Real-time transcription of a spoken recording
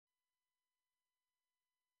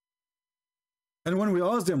And when we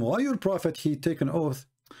asked him, why your prophet, he take an oath?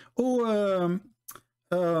 Oh,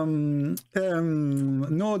 no,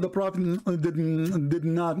 the prophet did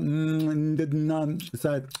not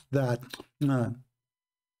say that.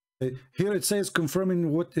 Here it says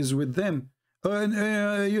confirming what is with them.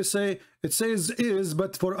 And you say it says is,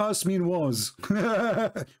 but for us mean was.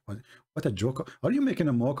 What a joke! Are you making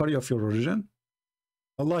a mockery of your religion?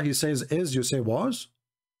 Allah, he says is, you say was.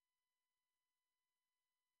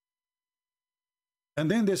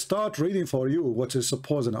 And then they start reading for you what is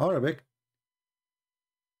supposed in Arabic.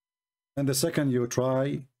 And the second you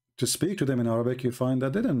try to speak to them in Arabic, you find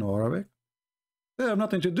that they don't know Arabic. They have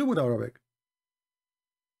nothing to do with Arabic.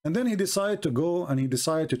 And then he decided to go and he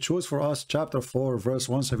decided to choose for us chapter 4, verse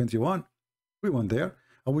 171. We went there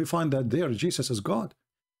and we find that there Jesus is God.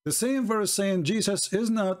 The same verse saying Jesus is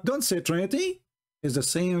not, don't say Trinity, is the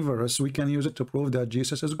same verse. We can use it to prove that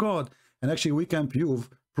Jesus is God. And actually we can prove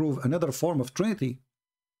another form of Trinity.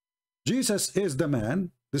 Jesus is the man.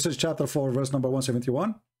 This is chapter 4, verse number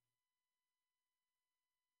 171.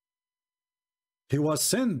 He was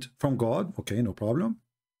sent from God. Okay, no problem.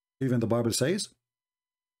 Even the Bible says,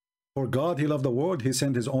 for God, he loved the world. He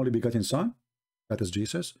sent his only begotten son. That is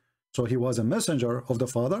Jesus. So he was a messenger of the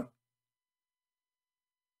Father.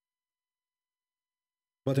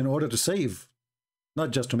 But in order to save,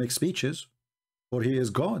 not just to make speeches, for he is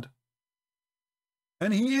God.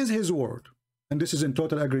 And he is his word. And this is in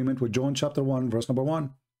total agreement with John chapter 1, verse number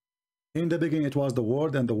 1. In the beginning it was the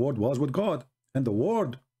Word, and the Word was with God. And the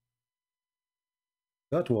Word,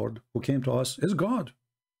 that Word who came to us, is God.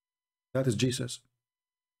 That is Jesus.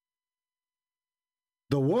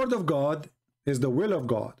 The Word of God is the will of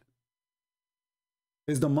God,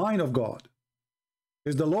 is the mind of God,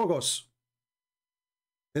 is the Logos,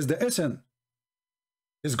 is the essence,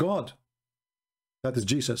 is God. That is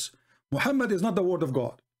Jesus. Muhammad is not the Word of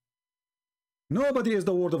God. Nobody is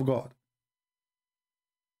the Word of God.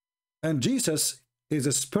 And Jesus is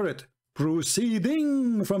a spirit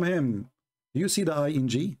proceeding from him. Do you see the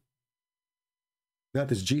I-N-G?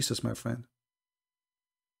 That is Jesus, my friend.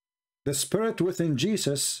 The spirit within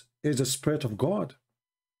Jesus is the spirit of God.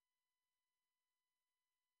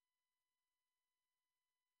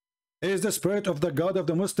 Is the spirit of the God of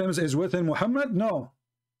the Muslims is within Muhammad? No.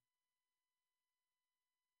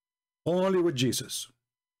 Only with Jesus.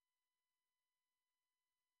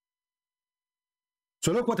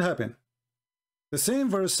 So look what happened. The same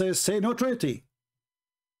verse says, say no Trinity.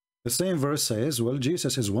 The same verse says, well,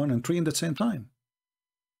 Jesus is 1 and 3 in the same time.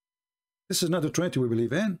 This is not the Trinity we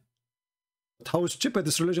believe in. But how stupid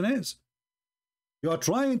this religion is. You are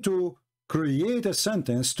trying to create a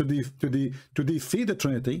sentence to defeat the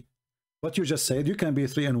Trinity, but you just said you can be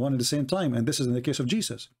 3 and 1 at the same time, and this is in the case of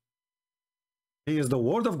Jesus. He is the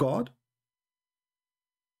Word of God,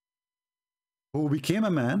 who became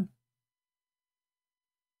a man,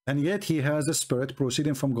 and yet he has the Spirit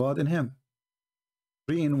proceeding from God in him.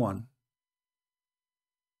 3 in 1.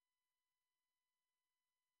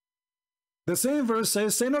 The same verse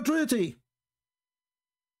says, say no Trinity.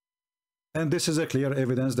 And this is a clear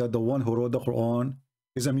evidence that the one who wrote the Quran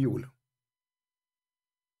is a mule.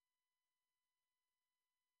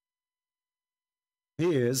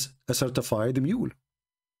 He is a certified mule.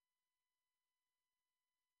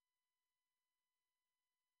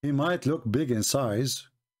 He might look big in size,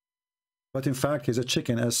 but in fact he's a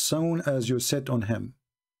chicken as soon as you sit on him.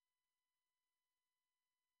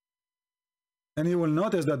 And you will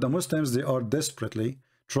notice that the Muslims, they are desperately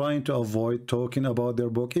trying to avoid talking about their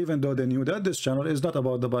book, even though they knew that this channel is not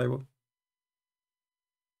about the Bible.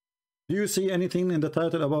 Do you see anything in the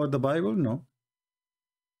title about the Bible? No.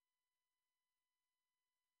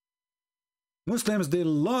 Muslims, they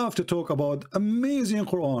love to talk about amazing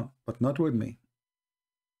Quran, but not with me.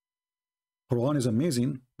 Quran is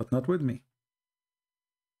amazing, but not with me.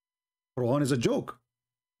 Quran is a joke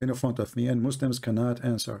in front of me, and Muslims cannot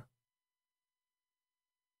answer.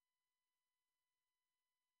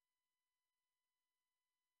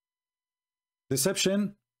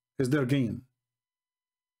 Deception is their game.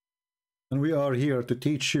 And we are here to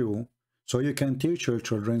teach you so you can teach your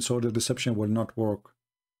children so the deception will not work.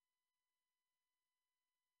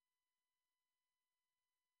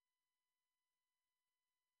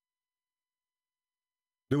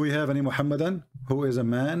 Do we have any Muhammadan who is a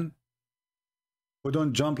man who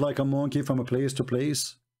don't jump like a monkey from a place to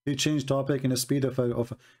place? He changed topic in the speed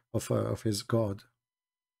of his God.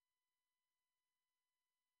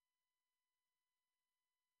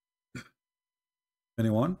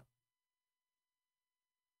 Anyone?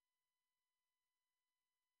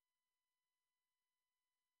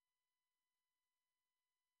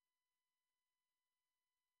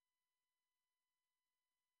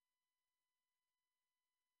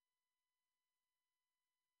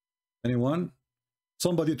 Anyone?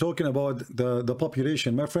 Somebody talking about the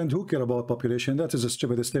population. My friend, who care about population? That is a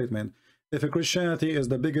stupid statement. If a Christianity is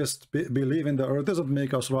the biggest belief in the earth, does it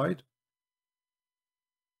make us right?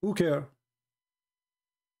 Who care?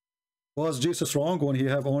 Was Jesus wrong when he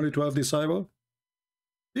have only 12 disciples?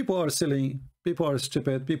 People are silly. People are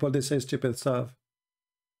stupid. People, they say stupid stuff.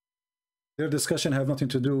 Their discussion have nothing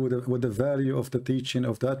to do with the value of the teaching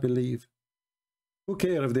of that belief. Who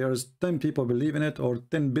cares if there's 10 people believe in it or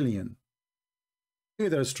 10 billion?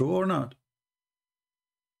 Either it's true or not.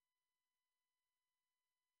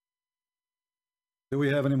 Do we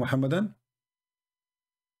have any Muhammadan?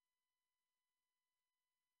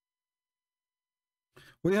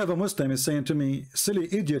 We have a Muslim is saying to me, silly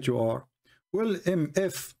idiot you are. Well,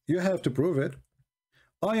 if you have to prove it,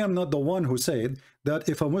 I am not the one who said that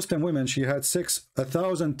if a Muslim woman, she had sex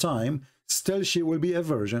 1,000 times, still she will be a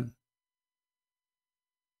virgin.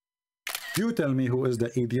 You tell me who is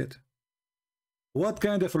the idiot. What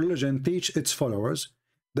kind of religion teach its followers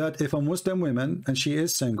that if a Muslim woman and she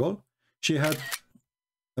is single, she had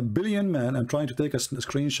a billion men? I'm trying to take a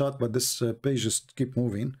screenshot, but this page just keep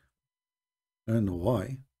moving. I don't know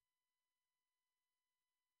why.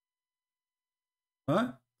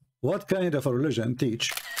 Huh? What kind of a religion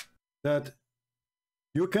teach that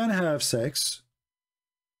you can have sex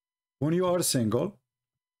when you are single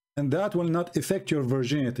and that will not affect your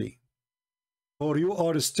virginity, or you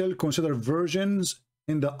are still considered virgins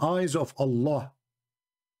in the eyes of Allah?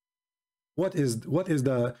 What is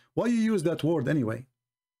the, why you use that word anyway?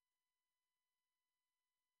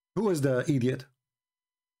 Who is the idiot?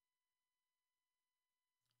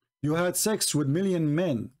 You had sex with million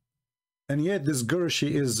men, and yet this girl,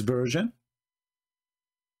 she is virgin.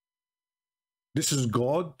 This is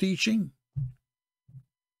God teaching.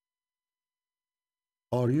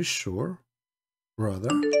 Are you sure, brother?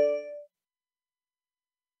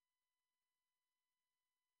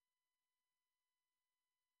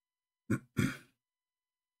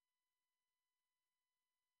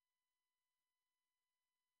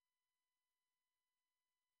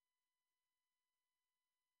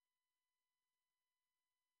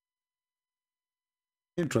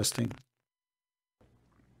 Interesting.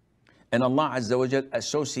 And Allah Azza wa Jal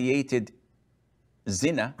associated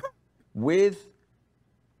zina with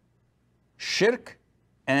shirk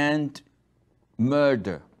and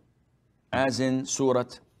murder, as in Surah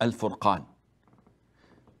Al-Furqan.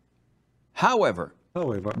 However,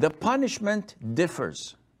 the punishment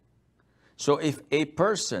differs. So if a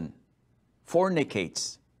person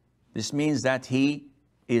fornicates, this means that he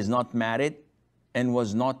is not married and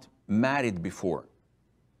was not married before.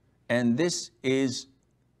 And this is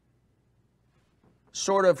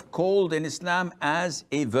sort of called in Islam as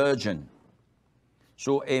a virgin.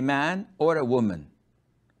 So a man or a woman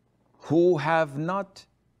who has not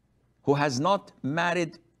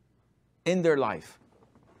married in their life,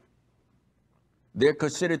 they're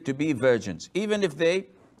considered to be virgins. Even if they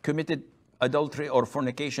committed adultery or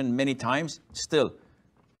fornication many times, still.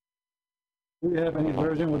 Do you have any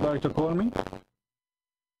virgin would like to call me?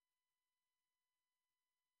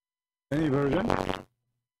 Any virgin?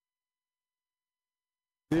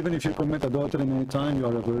 Even if you commit adultery many times, you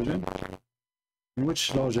are a virgin? In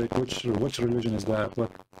which logic, which religion is that?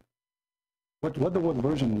 What the word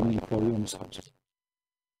virgin mean for you Muslims?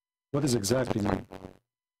 What does exactly mean?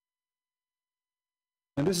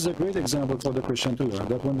 And this is a great example for the Christian too,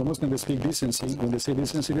 that when the Muslims speak decency, when they say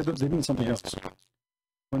decency, they mean something else.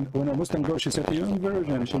 When a Muslim girl, she said to you, I'm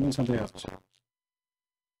virgin, she means something else.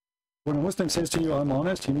 When a Muslim says to you, I'm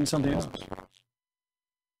honest, he means something else.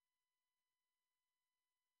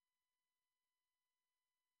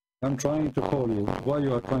 I'm trying to call you. Why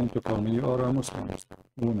you are trying to call me? You are a Muslim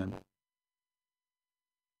woman.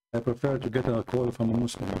 I prefer to get a call from a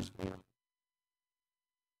Muslim.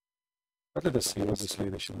 But let us see what this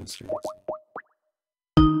lady wants to say.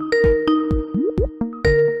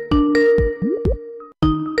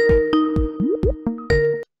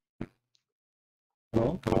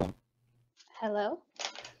 Hello? Hello? Hello?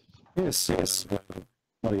 Yes.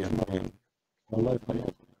 Mariam. Alive,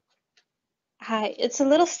 Mariam. Hi, it's a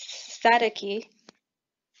little staticky.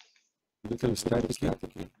 Little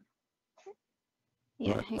staticky.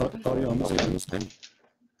 Yeah, Right. hang on. Are you a Muslim?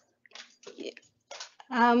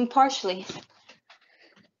 Partially.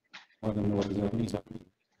 I don't know what does that mean.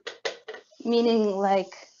 Meaning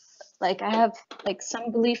like I have like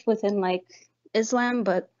some belief within like Islam,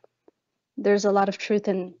 but there's a lot of truth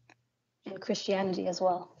in Christianity as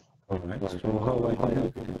well. All right. So how I can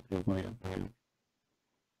help you, Mariam?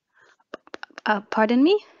 Pardon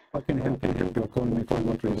me? How can I help you? You're calling me for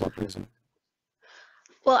what reason?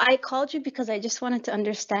 Well, I called you because I just wanted to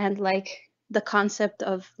understand like the concept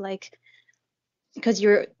of like, because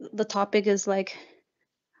the topic is like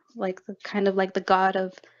the kind of like the God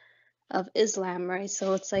of Islam, right?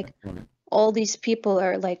 So it's like all these people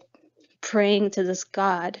are like praying to this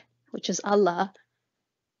God, which is Allah,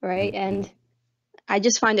 right? And I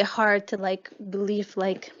just find it hard to like believe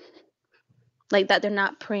like that they're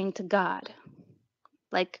not praying to God.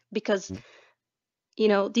 Like because you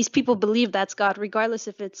know, these people believe that's God regardless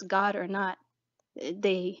if it's God or not.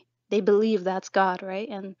 They believe that's God, right?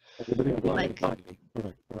 And like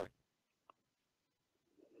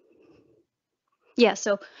yeah,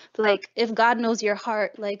 so like if God knows your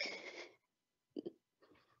heart, like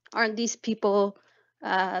aren't these people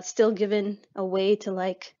still given a way to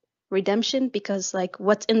like redemption because like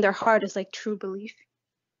what's in their heart is like true belief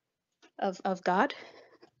of God?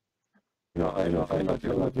 I know, I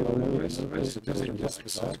feel like you're just okay,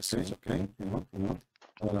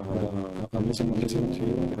 I'm listening to you.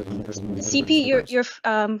 CP,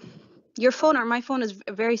 your phone or my phone is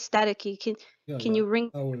very staticky. Can you ring?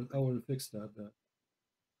 I will fix that.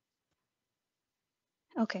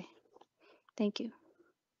 Okay, thank you.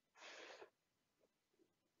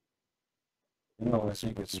 No, I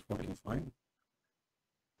think it's working fine.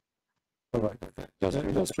 All right,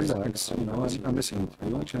 just relax. You know, I'm listening to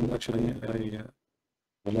you. Actually, I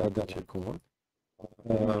glad that you called.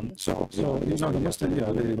 So you know, the Muslim, yeah,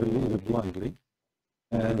 they believe blindly,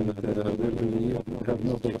 and they believe they have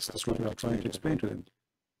no base. That's what we are trying to explain to them.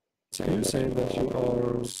 So you say that you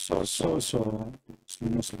are so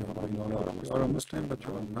Muslim, you are a Muslim, but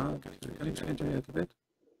you are not. Can you explain to me a bit?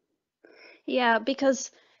 Yeah,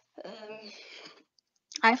 because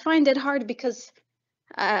I find it hard because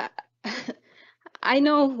uh, I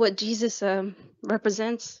know what Jesus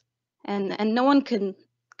represents, and no one can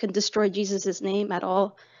destroy Jesus's name at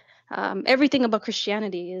all. Everything about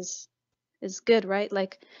Christianity is good, right?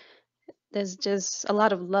 Like there's just a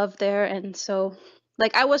lot of love there, and so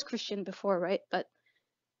like I was Christian before, right? But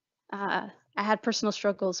I had personal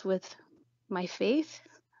struggles with my faith,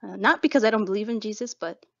 not because I don't believe in Jesus,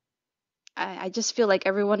 but I just feel like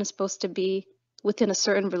everyone is supposed to be within a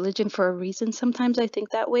certain religion for a reason. Sometimes I think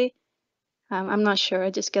that way. I'm not sure. I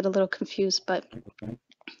just get a little confused, but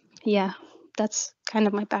yeah, that's kind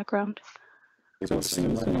of my background.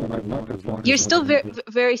 You're still very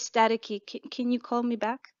very staticky. Can you call me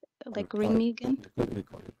back? Like ring me again? Let me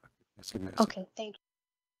call you back. Okay, thank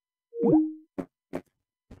you.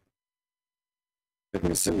 Let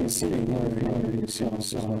me see. My sound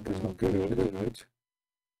is not good.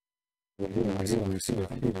 But here I see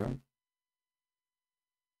it here.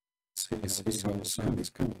 See how the sound is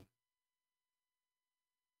coming.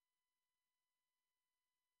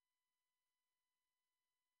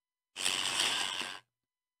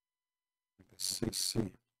 Let's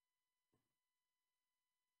see.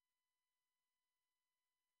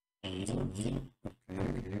 Okay.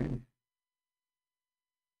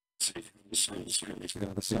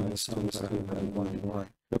 Yeah, the sound is still why?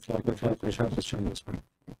 Looks like we have to change this one.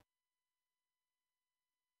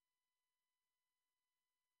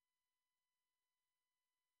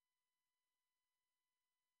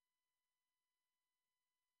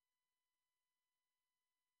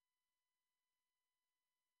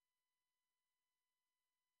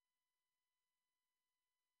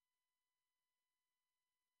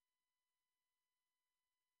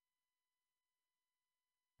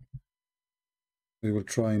 We will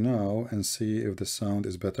try now and see if the sound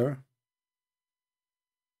is better.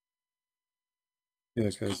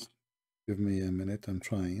 Yeah, guys, give me a minute. I'm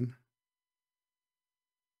trying.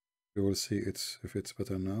 We will see if it's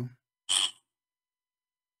better now.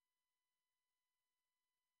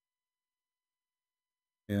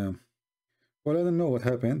 Yeah. Well, I don't know what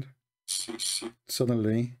happened.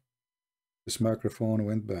 Suddenly, this microphone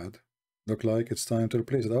went bad. Look like it's time to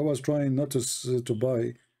replace it. I was trying not to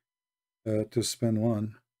buy, to spend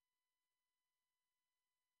one.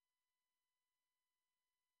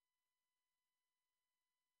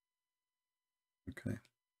 Okay.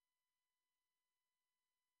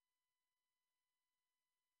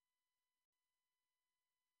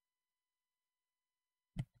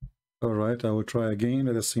 All right, I will try again.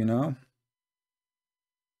 Let us see now.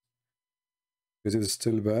 Is it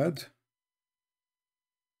still bad?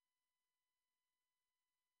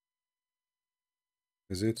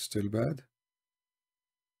 Is it still bad?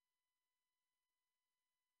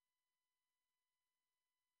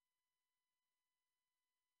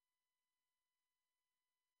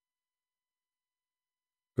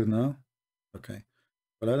 Good now? Okay.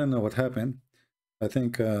 Well, I don't know what happened. I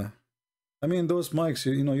think, I mean, those mics,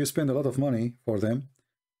 you know, you spend a lot of money for them,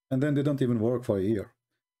 and then they don't even work for a year.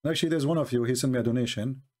 Actually, there's one of you, he sent me a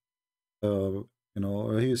donation. You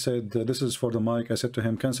know, he said, this is for the mic. I said to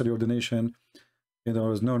him, cancel your donation. You know,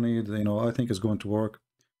 there's no need, you know, I think it's going to work.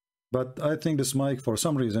 But I think this mic, for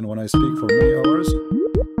some reason, when I speak for many hours,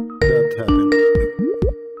 that happened.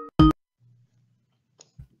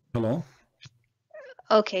 Hello?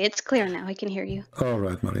 Okay, it's clear now. I can hear you. All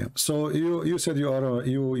right, Mariam. So you said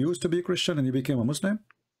you used to be Christian and you became a Muslim?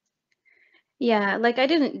 Yeah, like I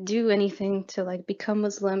didn't do anything to like become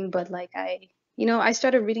Muslim, but like I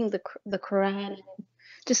started reading the Quran,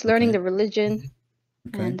 just learning the religion,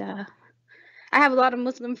 and I have a lot of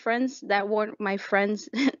Muslim friends that weren't my friends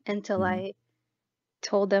until I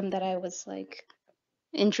told them that I was like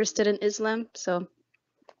interested in Islam. So,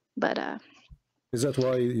 but is that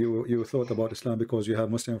why you thought about Islam, because you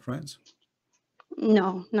have Muslim friends?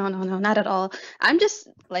 no, not at all. I'm just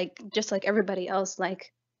like everybody else.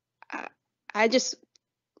 Like, I just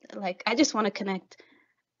want to connect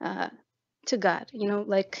to God. You know,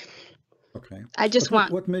 like. Okay. I just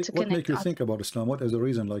want what make you God. think about Islam? What is the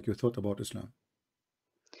reason like you thought about Islam?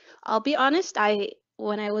 I'll be honest.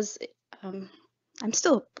 When I was, I'm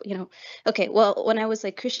still, okay. Well, when I was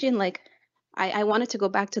like Christian, like I wanted to go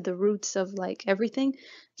back to the roots of like everything.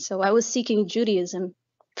 So I was seeking Judaism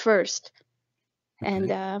first,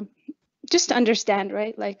 and just to understand,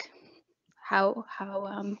 right? Like how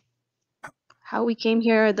we came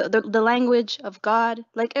here, the language of God,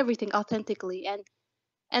 like everything authentically,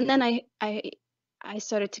 and then I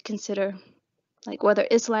started to consider like whether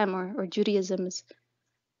Islam or Judaism is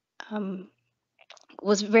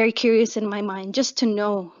was very curious in my mind just to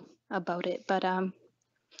know about it, but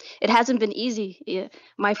it hasn't been easy.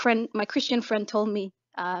 My Christian friend told me,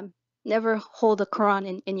 never hold a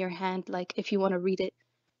Quran in your hand. Like if you want to read it,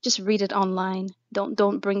 just read it online.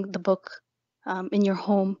 Don't bring the book in your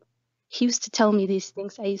home. He used to tell me these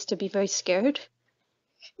things. I used to be very scared.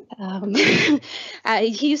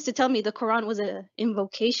 He used to tell me the Quran was an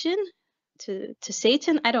invocation to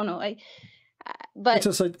Satan. I don't know. But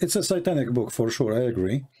it's a satanic book for sure. I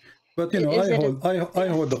agree. But you know, I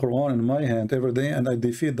hold the Quran in my hand every day, and I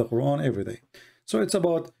defeat the Quran every day. So it's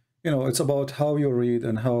about, you know, it's about how you read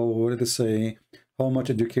and how, let us say, how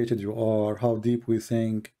much educated you are, how deep we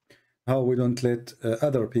think, how we don't let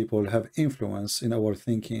other people have influence in our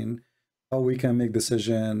thinking, how we can make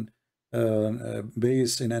decision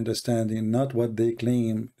based in understanding, not what they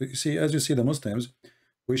claim. You see, as you see the Muslims,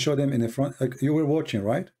 we show them in the front. Like you were watching,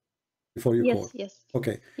 right? Before you quote. Yes.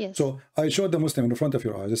 Okay. Yes. So I showed the Muslim in the front of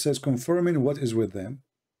your eyes. It says confirming what is with them.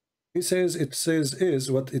 He says it says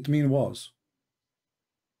is what it mean was.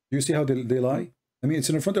 Do you see how they lie? I mean, it's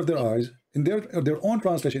in front of their eyes. In their own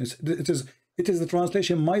translation, it is the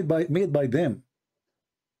translation made by them.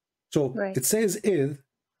 So it says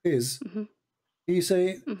is. He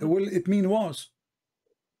say, well, it mean was.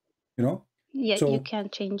 You know. Yeah, so, you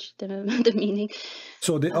can't change the meaning.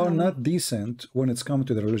 So they are not decent when it's come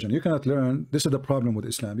to the religion. You cannot learn. This is the problem with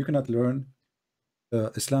Islam. You cannot learn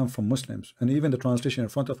Islam from Muslims, and even the translation in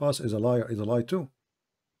front of us is a liar. Is a lie too.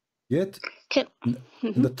 Yet,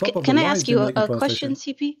 the top of can the I ask you a question,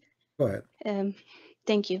 CP? Go ahead.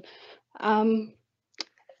 Thank you. I'm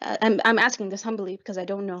asking this humbly because I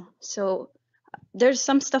don't know. So there's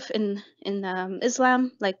some stuff in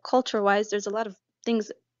Islam, like culture-wise, there's a lot of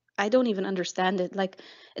things I don't even understand it. Like,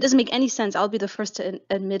 it doesn't make any sense. I'll be the first to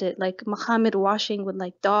admit it. Like Muhammad washing with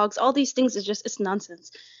like dogs, all these things is just, it's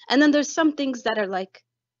nonsense. And then there's some things that are like,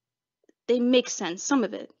 they make sense, some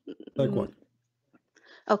of it. Like what?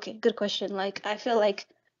 Okay, good question. Like, I feel like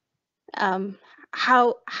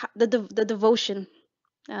how the devotion,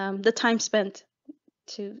 the time spent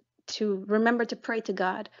to remember to pray to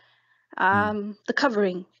God, the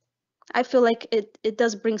covering, I feel like it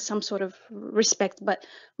does bring some sort of respect. But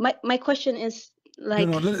my question is like,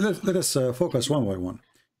 no, let us focus one by one.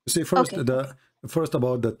 You see, first first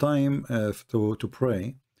about the time to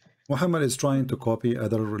pray. Muhammad is trying to copy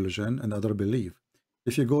other religion and other belief.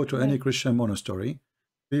 If you go to any Christian monastery,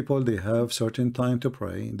 people, they have certain time to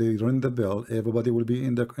pray. They ring the bell. Everybody will be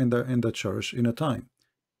in the church in a time.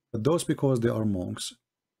 But those, because they are monks,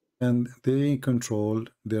 and they control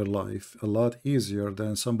their life a lot easier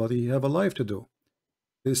than somebody have a life to do.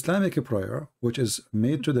 The Islamic prayer, which is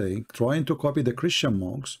made today, trying to copy the Christian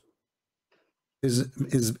monks,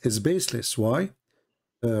 is baseless. Why?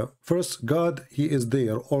 First, God, He is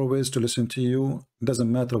there always to listen to you.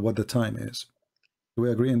 Doesn't matter what the time is. Do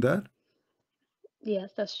we agree in that?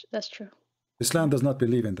 Yes, that's true. Islam does not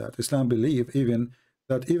believe in that. Islam believe even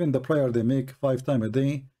that even the prayer they make 5 times a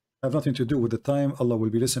day have nothing to do with the time Allah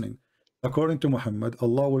will be listening. According to Muhammad,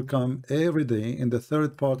 Allah will come every day in the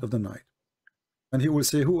 3rd part of the night, and He will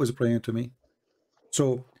say, who is praying to me?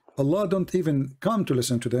 So Allah don't even come to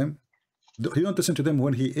listen to them. He don't listen to them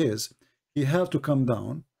when he is. He have to come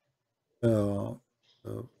down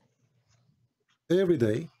every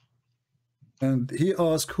day, and he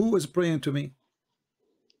asks, who is praying to me?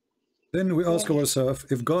 Then we ask ourselves,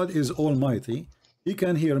 if God is almighty, he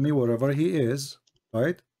can hear me wherever he is,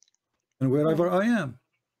 right? And wherever I am,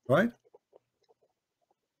 right?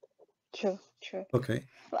 True, true. Okay.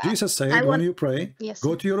 Jesus said, when you pray,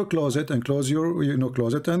 go to your closet and close your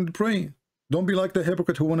closet and pray. Don't be like the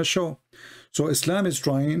hypocrite who want to show. So Islam is,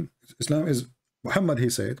 Muhammad, he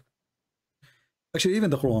said, actually even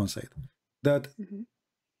the Quran said, that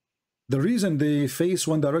the reason they face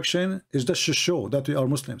one direction is just to show that we are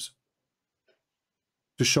Muslims.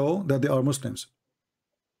 To show that they are Muslims.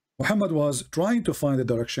 Muhammad was trying to find a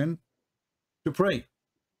direction to pray.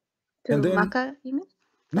 To and then, Makkah, you mean?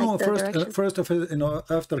 No, Like first of his,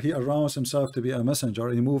 after he announced himself to be a messenger,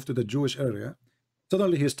 he moved to the Jewish area.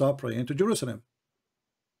 Suddenly he stopped praying to Jerusalem.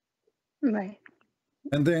 Right.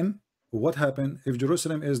 And then what happened? If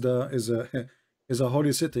Jerusalem is a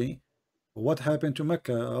holy city, what happened to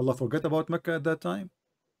Mecca? Allah forget about Mecca at that time.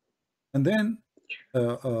 And then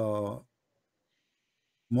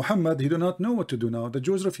Muhammad, he did not know what to do now. The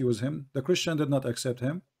Jews refused him. The Christian did not accept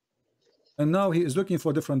him. And now he is looking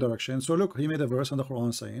for a different direction. So look, he made a verse in the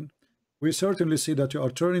Quran saying, we certainly see that you are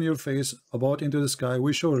turning your face about into the sky.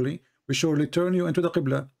 We surely turn you into the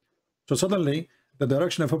Qibla. So suddenly the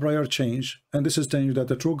direction of a prayer changed, and this is telling you that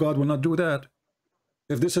the true God will not do that.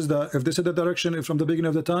 If this is the direction from the beginning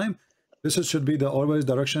of the time, should be the always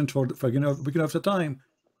direction for beginning of the time.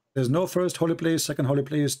 There's no first holy place, second holy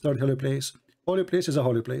place, third holy place. Holy place is a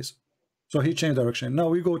holy place. So he changed direction. Now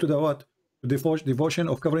we go to the what? The devotion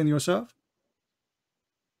of covering yourself.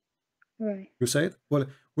 Right. You said, well,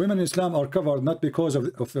 women in Islam are covered not because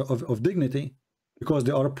of dignity, because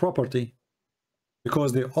they are property,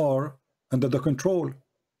 because they are under the control,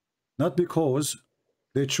 not because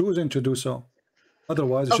they're choosing to do so.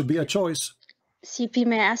 Otherwise, it should be a choice. CP,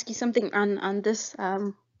 may I ask you something on this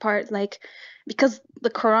part? Like, because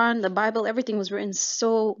the Quran, the Bible, everything was written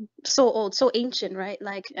so old, so ancient, right?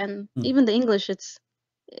 Like, and even the English,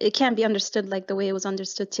 it can't be understood like the way it was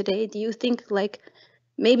understood today. Do you think like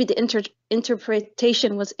maybe the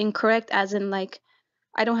interpretation was incorrect, as in like,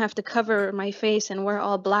 I don't have to cover my face and wear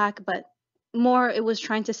all black, but more it was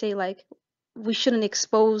trying to say like we shouldn't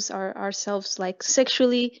expose ourselves like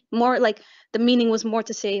sexually, more like the meaning was more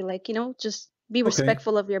to say like, just be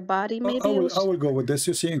respectful of your body. Maybe I will go with this.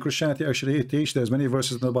 You see, in Christianity actually it teaches, there's many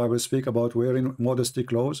verses in the Bible speak about wearing modesty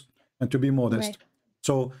clothes and to be modest. Right.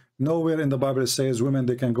 So nowhere in the Bible it says women,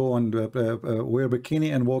 they can go and wear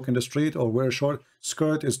bikini and walk in the street, or wear a short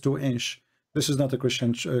skirt is 2-inch. This is not a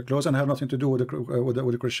Christian clothes and have nothing to do with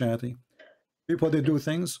the Christianity. People, they do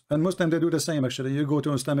things, and Muslims, they do the same actually. You go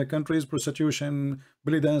to Islamic countries, prostitution,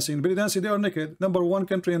 belly dancing, they are naked. Number one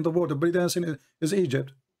country in the world of belly dancing is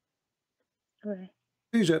Egypt. Right.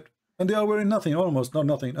 Egypt, and they are wearing nothing, almost not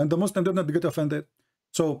nothing, and the Muslim did not get offended.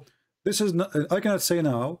 So this is not, I cannot say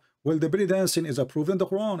now, well, the belly dancing is approved in the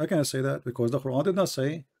Quran. I cannot say that because the Quran did not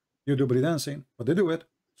say you do belly dancing, but they do it.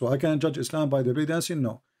 So I can't judge Islam by the belly dancing,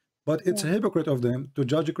 no. But it's a hypocrite of them to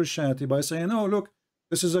judge Christianity by saying, oh, look,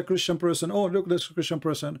 this is a Christian person. Oh, look, this is a Christian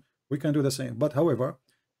person. We can do the same. But however,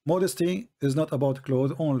 modesty is not about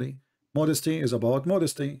clothes only. Modesty is about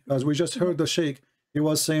modesty. As we just heard the Sheikh, he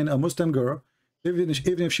was saying a Muslim girl, even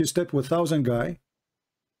if she slept with 1,000 guys,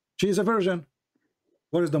 she is a virgin.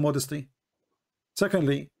 What is the modesty?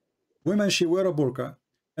 Secondly, women, she wear a burqa,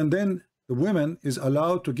 and then the woman is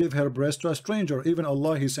allowed to give her breast to a stranger. Even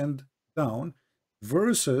Allah, he sent down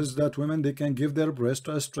verses that women, they can give their breast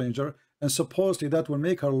to a stranger, and supposedly that will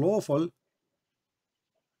make her lawful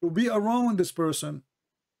to be around this person.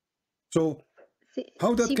 So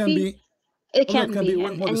how that can be? It can be,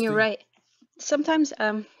 and you're right. Sometimes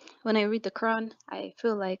when I read the Quran, I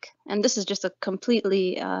feel like, and this is just a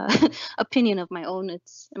completely opinion of my own, it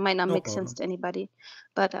might not make sense to anybody,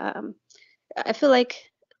 but I feel like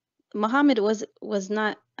Muhammad was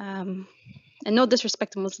not, and no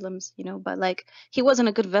disrespect to Muslims, but like he wasn't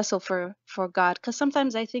a good vessel for God, because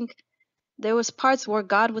sometimes I think there was parts where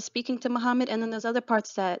God was speaking to Muhammad, and then there's other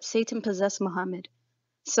parts that Satan possessed Muhammad.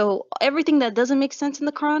 So everything that doesn't make sense in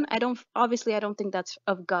the Quran, I don't think that's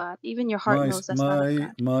of God. Even your heart knows that's not of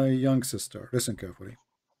God. My young sister, listen carefully.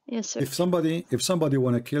 Yes, sir. If somebody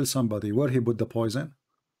want to kill somebody, where he put the poison?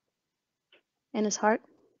 In his heart?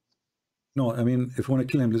 No, I mean, if you want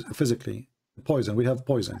to kill him physically, poison. We have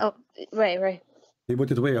poison. Oh, right. He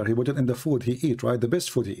put it where? He put it in the food he eat, right? The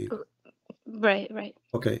best food he eat. Right.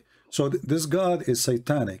 Okay, so this God is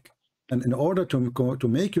satanic, and in order to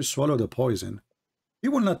make you swallow the poison, He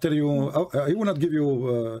will not tell you, he will not give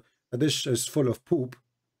you a dish is full of poop.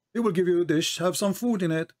 He will give you a dish, have some food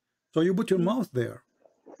in it. So you put your mouth there.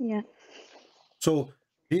 Yeah. So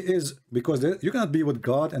he is, because you cannot be with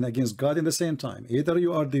God and against God in the same time. Either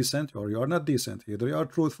you are decent or you are not decent. Either you are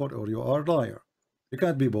truthful or you are liar. You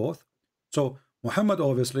can't be both. So Muhammad,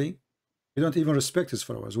 obviously, he don't even respect his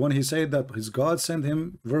followers. When he said that his God sent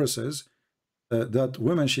him verses that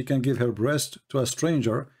women, she can give her breast to a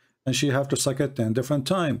stranger and she have to suck it 10 different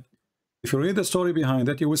times. If you read the story behind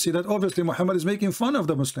it, you will see that obviously Muhammad is making fun of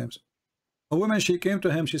the Muslims. A woman, she came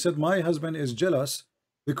to him, she said, my husband is jealous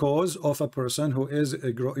because of a person who is,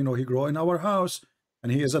 he grow in our house,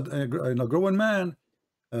 and he is a grown man.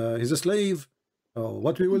 He's a slave.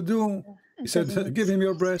 What we will do? He said, give him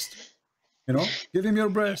your breast. Give him your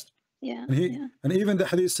breast. Yeah. And even the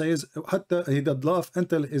hadith says, حتى he did laugh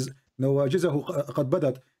until his نواجذه قد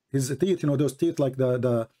بدت, his teeth, those teeth like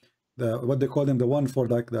the what they call them, the one for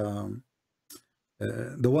like the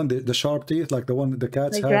sharp teeth, like the one the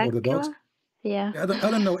cats Like have or the dogs. Yeah. I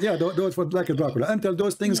don't know. Yeah, those for like a Dracula. Until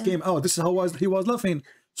those things came out, this is how he was laughing.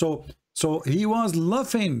 So he was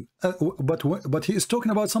laughing, but he is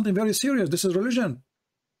talking about something very serious. This is religion.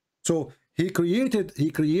 So he created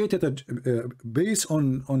a base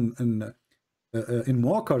in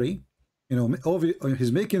mockery.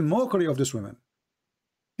 He's making mockery of this woman.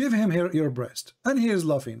 Give him your breast, and he is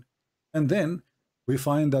laughing. And then we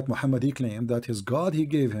find that Muhammad, he claimed that his God, he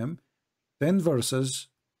gave him 10 verses.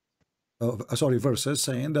 Verses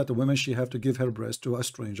saying that the woman, she have to give her breast to a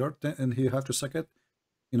stranger, and he have to suck it,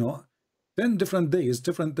 10 different days,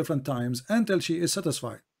 different times, until she is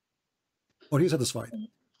satisfied, or he's satisfied.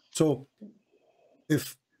 So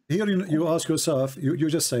if here you ask yourself, you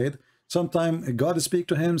just said, sometime God speak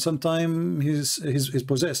to him, sometime he's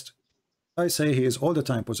possessed. I say he is all the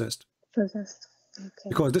time possessed. Possessed. Okay.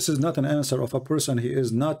 Because this is not an answer of a person he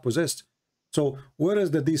is not possessed. So where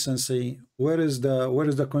is the decency? Where is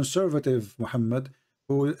the conservative Muhammad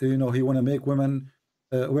who he want to make women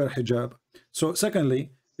wear hijab? So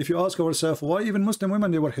secondly, if you ask ourselves why even Muslim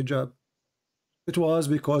women they wear hijab, it was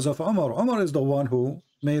because of Umar. Umar is the one who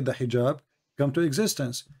made the hijab come to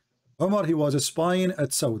existence. Umar, he was spying at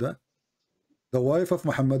Sauda, the wife of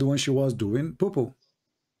Muhammad, when she was doing poo-poo.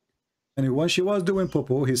 And when she was doing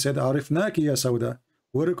poo-poo, he said, "Arifnaki ya Sauda,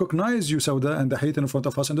 we recognize you, Sauda," and the hate in front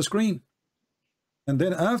of us on the screen. And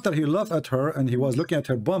then after he laughed at her and he was looking at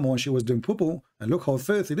her bum when she was doing poo-poo, and look how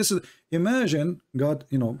filthy. This is, imagine, God,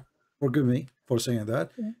 forgive me for saying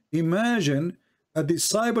that. Yeah. Imagine a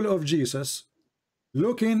disciple of Jesus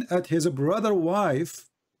looking at his brother wife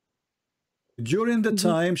during the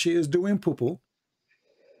time she is doing poo-poo.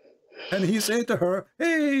 And he said to her,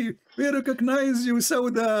 "Hey, we recognize you,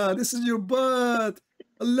 Sauda. This is your butt.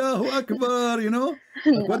 Allahu Akbar,"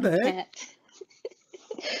 Like, what the heck?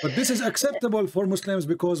 But this is acceptable for Muslims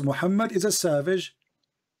because Muhammad is a savage.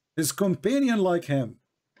 His companion like him.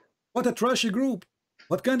 What a trashy group.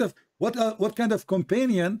 What kind of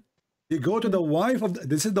companion? He go to the wife of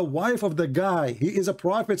this is the wife of the guy. He is a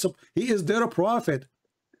prophet. So he is their prophet.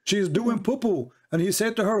 She is doing poo-poo. And he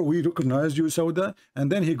said to her, "We recognize you, Sauda."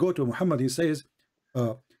 And then he go to Muhammad. He says,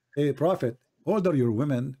 "Hey, prophet, order your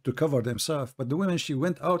women to cover themselves." But the women, she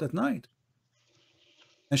went out at night.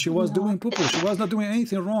 And she was doing poo-poo. She was not doing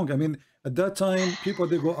anything wrong. I mean, at that time, people,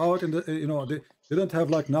 they go out and they don't have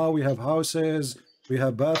like now we have houses, we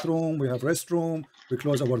have bathroom, we have restroom, we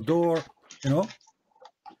close our door,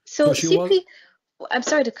 So she CP, I'm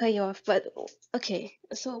sorry to cut you off, but okay.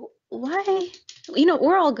 So why,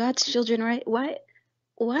 we're all God's children, right?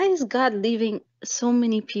 Why is God leaving so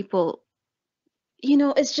many people?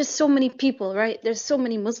 It's just so many people, right? There's so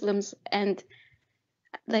many Muslims, and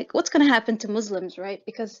like, what's going to happen to Muslims, right?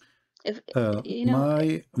 Because if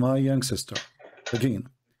my young sister, again,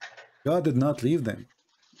 God did not leave them.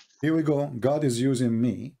 Here we go. God is using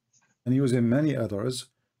me and using many others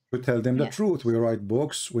to tell them the truth. We write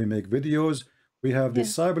books, we make videos. We have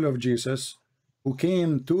disciples of Jesus who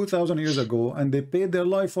came 2,000 years ago, and they paid their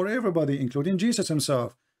life for everybody, including Jesus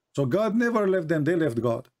himself. So God never left them. They left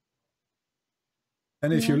God.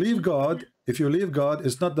 And if you leave God,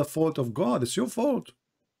 it's not the fault of God. It's your fault.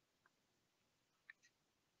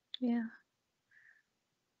 Yeah.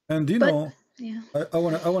 And I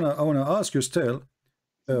wanna ask you still,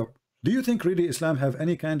 do you think really Islam have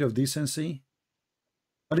any kind of decency,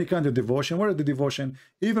 any kind of devotion? Where is the devotion?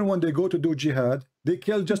 Even when they go to do jihad, they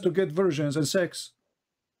kill just to get virgins and sex.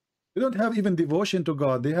 They don't have even devotion to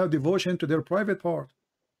God. They have devotion to their private part.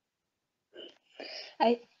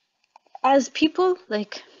 As people,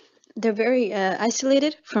 like, they're very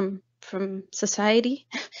isolated from society,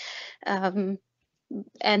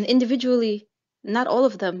 and individually Not all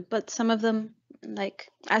of them, but some of them, like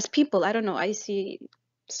as people, I don't know, I see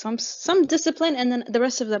some discipline, and then the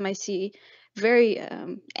rest of them I see very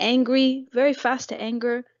angry, very fast to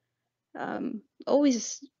anger,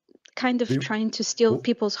 always kind of We, trying to steal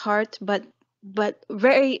people's heart, but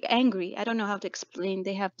very angry. I don't know how to explain.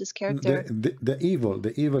 They have this character. the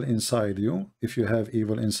evil inside you, if you have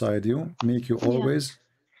evil inside you, make you Yeah, always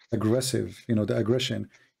aggressive, you know, the aggression.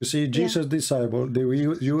 You see, yeah, Jesus' disciple, they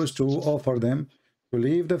used to offer them to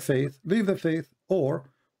leave the faith, or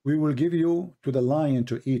we will give you to the lion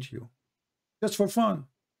to eat you. Just for fun.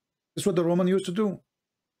 That's what the Roman used to do.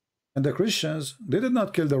 And the Christians, they did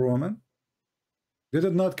not kill the Roman. They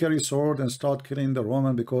did not carry sword and start killing the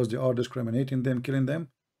Roman because they are discriminating them, killing them.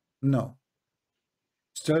 No.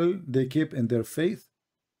 Still, they keep in their faith.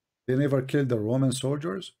 They never killed the Roman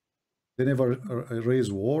soldiers. They never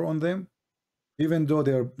raised war on them, even though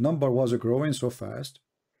their number was growing so fast.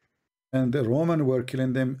 And the Roman were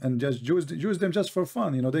killing them and just use them just for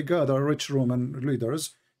fun. You know, they gather rich Roman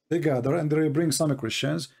leaders. They gather and they bring some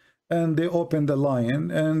Christians, and they open the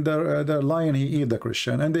lion, and the lion, he eat the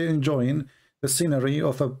Christian, and they enjoying the scenery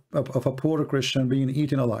of a poor Christian being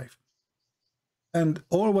eaten alive. And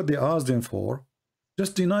all what they asked them for,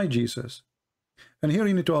 just deny Jesus. And here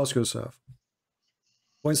you need to ask yourself,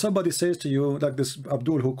 when somebody says to you, like this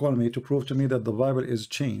Abdul who called me to prove to me that the Bible is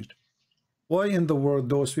changed, why in the world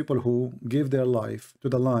those people who give their life to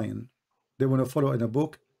the lion, they want to follow in a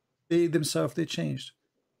book, they themselves, they changed?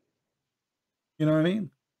 You know what I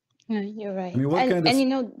mean? yeah, you're right. I mean, what kind And of... you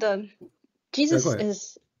know, the Yeah, go Jesus ahead.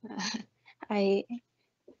 is I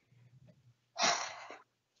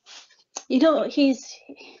you know, he's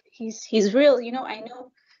real, you know. I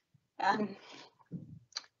know.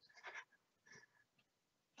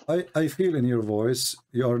 I feel in your voice,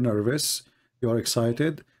 you are nervous, you are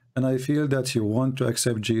excited, and I feel that you want to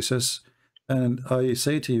accept Jesus. And I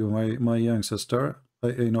say to you, my young sister,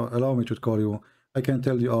 you know, allow me to call you, I can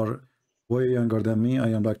tell you are way younger than me. I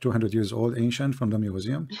am like 200 years old, ancient from the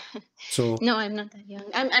museum. So No, I'm not that young.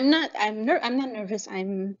 I'm not. I'm not nervous. I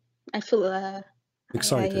feel.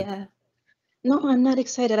 excited. No, I'm not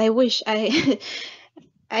excited. I wish I.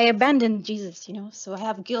 I abandoned Jesus. You know, so I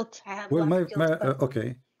have guilt. I have a Well, lot of guilt. But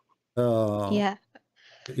okay. Uh, yeah,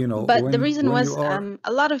 you know, but the reason when you was are...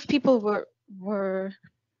 a lot of people were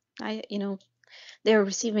you know, they were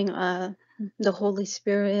receiving the Holy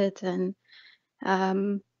Spirit, and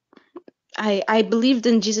um I believed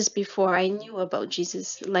in Jesus before I knew about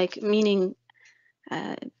Jesus. Like, meaning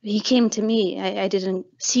he came to me. I didn't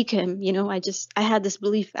seek him, you know. I had this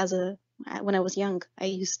belief when I was young.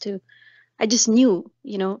 I just knew,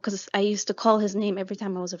 you know, because I used to call his name every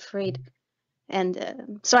time I was afraid.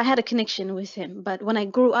 And so I had a connection with him. But when I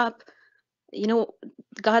grew up, you know,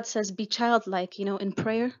 God says be childlike, you know, in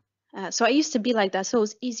prayer. So I used to be like that. So it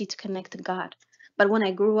was easy to connect to God. But when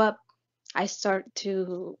I grew up, I start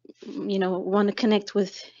to, you know, want to connect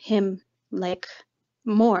with him like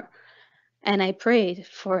more. And I prayed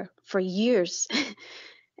for years.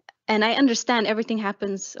 And I understand everything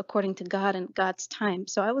happens according to God and God's time.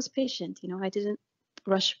 So I was patient, you know. I didn't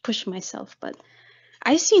push myself. But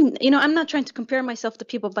I seen, you know, I'm not trying to compare myself to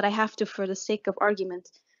people, but I have to for the sake of argument.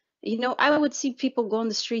 You know, I would see people go on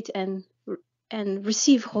the street and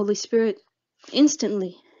receive Holy Spirit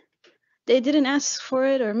instantly. They didn't ask for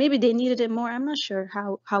it, or maybe they needed it more. I'm not sure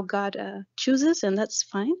how God chooses, and that's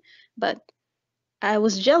fine. But I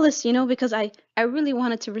was jealous, you know, because I really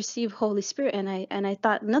wanted to receive Holy Spirit, and I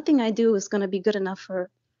thought nothing I do is going to be good enough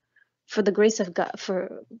for the grace of God,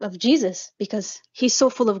 of Jesus, because he's so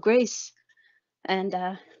full of grace. And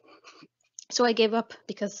so I gave up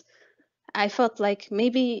because I felt like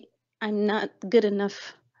maybe I'm not good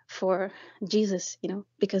enough for Jesus, you know,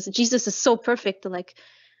 because Jesus is so perfect. Like,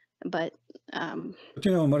 but But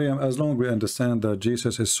you know, Mariam, as long as we understand that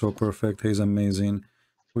Jesus is so perfect, he's amazing,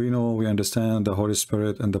 we know, we understand the Holy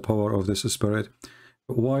Spirit and the power of this Spirit.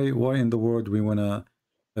 Why in the world we want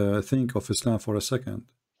to think of Islam for a second?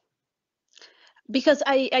 because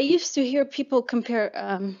I used to hear people compare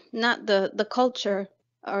not the culture,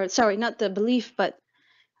 or sorry, not the belief, but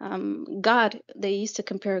God. They used to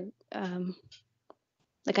compare,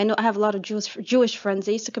 like, I know I have a lot of Jewish friends.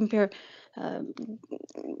 They used to compare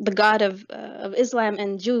the God of Islam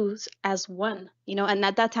and Jews as one, you know. And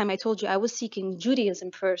at that time, I told you I was seeking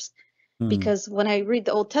Judaism first, because when I read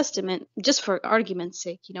the Old Testament, just for argument's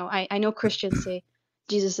sake, you know, I know Christians say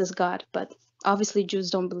Jesus is God, but obviously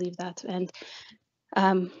Jews don't believe that. And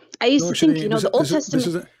I used No, to think, actually, you know, the Old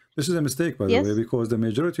Testament. this is a mistake, by the way, Yes. because the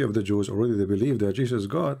majority of the Jews already they believe that Jesus is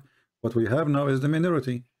God. What we have now is the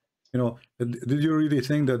minority. You know, did you really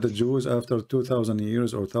think that the Jews after 2,000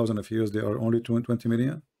 years or 1,000 of years, they are only 20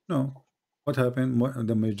 million? No. What happened?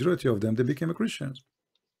 The majority of them, they became Christians.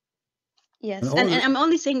 And Yes, all, and I'm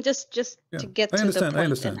only saying just yeah, to get I to the understand. I point, and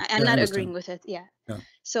understand. I'm Yeah, I not understand. agreeing with it. Yeah. Yeah.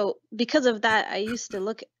 So because of that, I used to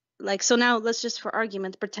look like, so now let's just for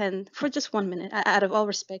argument pretend for just 1 minute, out of all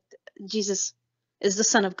respect, Jesus is the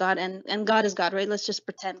Son of God, and God is God, right? Let's just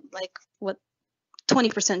pretend like what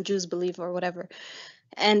 20% Jews believe or whatever.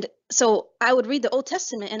 And so I would read the Old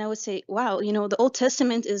Testament and I would say, wow, you know, the Old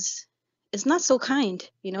Testament is not so kind.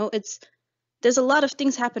 You know, there's a lot of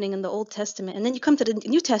things happening in the Old Testament, and then you come to the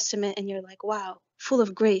New Testament and you're like, wow, full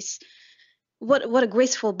of grace. What a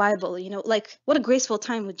graceful Bible, you know, like what a graceful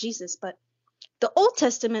time with Jesus. But the Old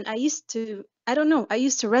Testament, I don't know, I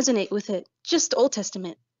used to resonate with it, just the Old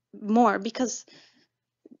Testament more, because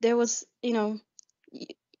there was, you know,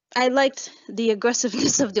 I liked the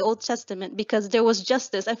aggressiveness of the Old Testament because there was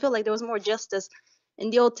justice. I feel like there was more justice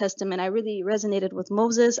in the Old Testament. I really resonated with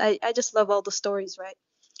Moses. I just love all the stories, right?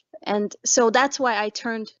 And so that's why I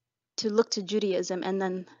turned to look to Judaism, and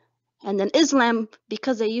then Islam,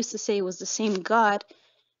 because they used to say it was the same God.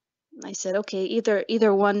 I said, okay,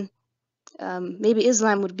 either one. Maybe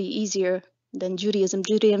Islam would be easier than Judaism.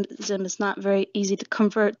 Judaism is not very easy to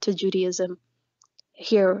convert to Judaism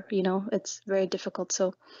here. You know, it's very difficult.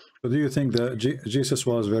 So do you think that Jesus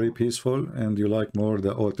was very peaceful, and you like more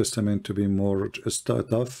the Old Testament to be more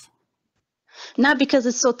tough? not because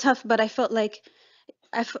it's so tough, but I felt like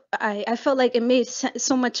I felt like it made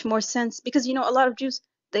so much more sense, because you know a lot of Jews,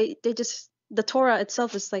 they just, the Torah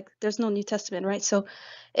itself is like, there's no New Testament, right? So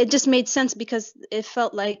it just made sense because it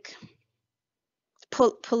felt like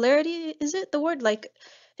polarity, is it the word? Like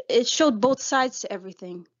it showed both sides to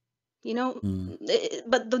everything, you know.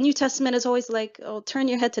 But the New Testament is always like, oh, turn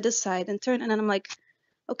your head to this side and turn, and then I'm like,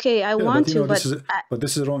 okay, I Yeah, want but you to, know, but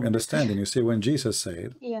this is wrong understanding. You see, when Jesus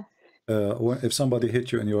said, yeah, if somebody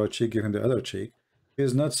hit you in your cheek, give him the other cheek.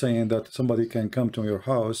 He's not saying that somebody can come to your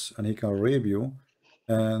house and he can rape you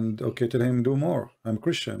and, okay, tell him do more. I'm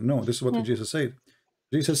Christian. No, this is what yeah, Jesus said.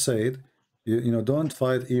 Jesus said, you know, don't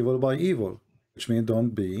fight evil by evil, which means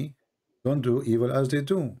don't do evil as they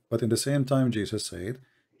do. But in the same time, Jesus said,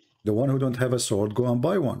 the one who don't have a sword, go and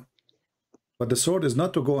buy one. But the sword is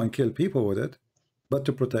not to go and kill people with it, but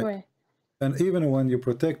to protect. right, And even when you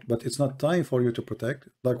protect, but it's not time for you to protect,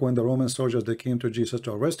 like when the Roman soldiers, they came to Jesus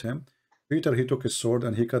to arrest him, Peter, he took his sword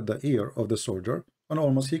and he cut the ear of the soldier and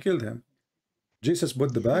almost he killed him. Jesus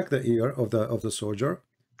put back the ear of the soldier,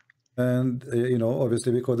 and you know,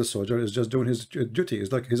 obviously because the soldier is just doing his duty.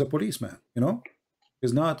 It's like he's a policeman, you know.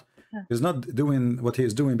 He's not yeah, he's not doing what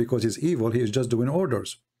he's doing because he's evil. He is just doing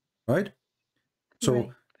orders, right? So right,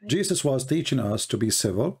 right, Jesus was teaching us to be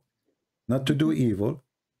civil, not to do evil,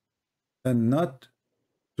 and not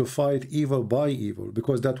to fight evil by evil,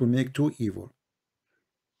 because that will make two evil.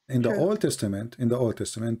 In the true, Old Testament,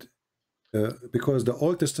 because the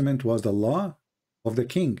Old Testament was the law of the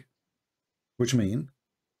king, which means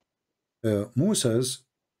Moses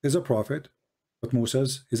is a prophet, but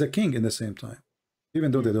Moses is a king in the same time,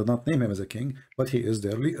 even though they do not name him as a king, but he is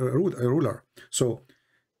their ruler. So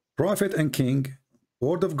prophet and king,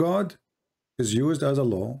 word of God, is used as a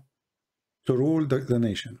law to rule the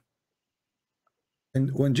nation.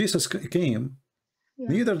 And when Jesus came, yeah,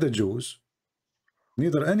 neither the Jews,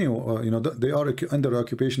 neither any, you know, they are under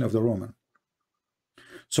occupation of the Roman.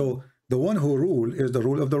 So the one who rule is the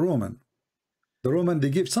rule of the Roman. The Roman, they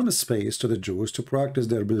give some space to the Jews to practice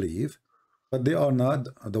their belief, but they are not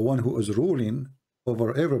the one who is ruling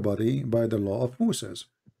over everybody by the law of Moses.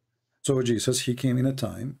 So Jesus, he came in a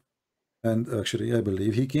time, and actually I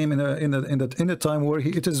believe he came in a time where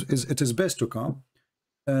it is best to come,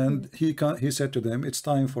 and he said to them, it's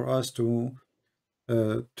time for us to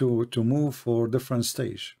move for different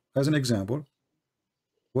stage. As an example,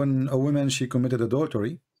 when a woman, she committed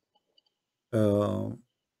adultery,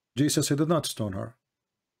 Jesus, he did not stone her,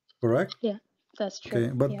 correct? yeah, that's true,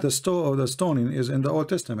 Okay, but yeah, the stoning is in the Old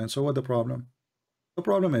Testament. So what the problem? The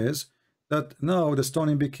problem is that now the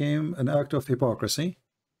stoning became an act of hypocrisy.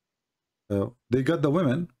 They got the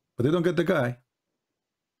women, but they don't get the guy,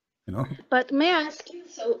 you know. But may I ask you,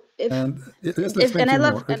 so And let's if explain and to I you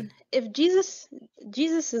love, more. and if Jesus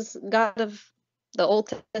is God of the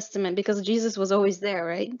Old Testament, because Jesus was always there,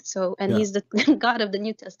 right? So, and Yeah, he's the God of the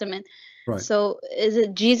New Testament. right. So is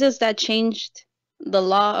it Jesus that changed the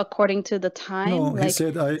law according to the No, time? he Like,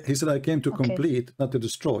 said I came to okay, complete, not to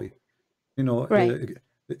destroy. You know, right,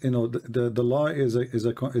 the law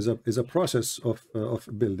is a process of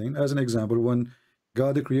building. As an example, when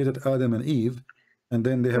God created Adam and Eve, and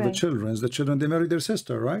then they have a right, children. The children, they marry their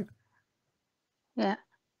sister, right? yeah,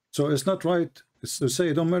 So it's not right. It's to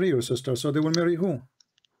say don't marry your sister, so they will marry who?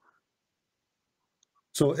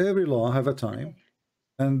 So every law have a time,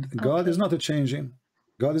 and God is not changing.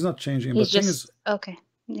 God is not changing. He's But thing just is, okay.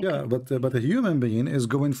 yeah, but a human being is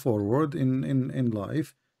going forward in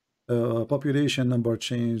life. Population number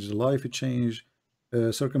change, life change,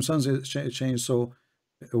 circumstances change. So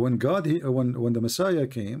when when the Messiah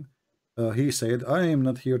came, he said, "I am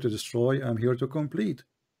not here to destroy. I'm here to complete,"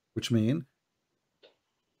 which means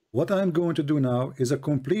what I'm going to do now is a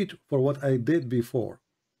complete for what I did before.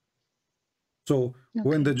 So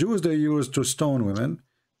when the Jews, they used to stone women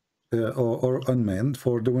or on men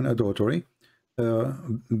for doing adultery,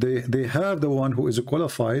 they have the one who is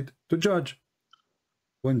qualified to judge.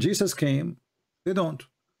 When Jesus came, they don't.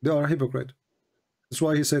 They are a hypocrite. That's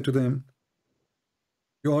why he said to them,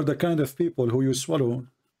 "You are the kind of people who you swallow,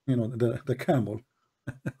 you know, the camel."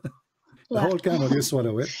 The whole camel, you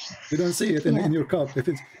swallow it. You don't see it in your cup.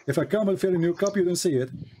 If a camel fell in your cup, you don't see it.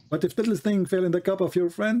 But if little thing fell in the cup of your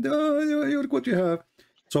friend, oh, you're what you have.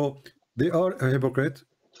 So they are a hypocrite,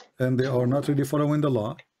 and they are not really following the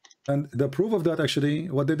law. And the proof of that, actually,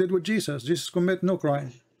 what they did with Jesus. Jesus committed no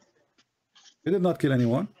crime. He did not kill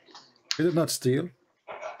anyone. He did not steal.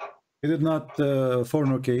 He did not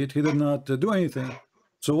fornicate. He did not do anything.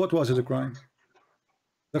 So what was his crime?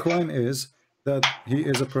 The crime is that he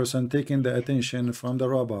is a person taking the attention from the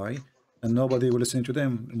rabbi, and nobody will listen to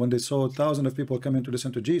them. When they saw thousands of people coming to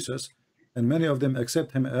listen to Jesus, and many of them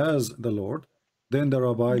accept him as the Lord, then the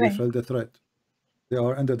rabbi, they felt the threat. They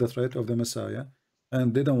are under the threat of the Messiah,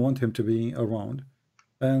 and they don't want him to be around.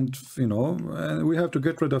 And, you know, we have to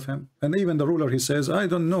get rid of him. And even the ruler, he says, I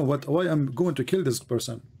don't know why I'm going to kill this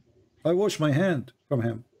person. I wash my hand from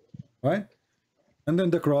him, right? And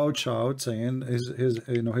then the crowd shouts, saying,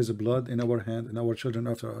 his blood in our hand, and our children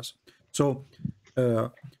after us. So,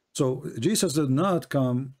 so Jesus did not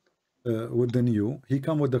come with the new; he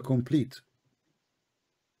come with the complete.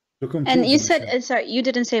 And you said, sorry, you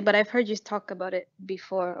didn't say, but I've heard you talk about it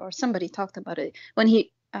before, or somebody talked about it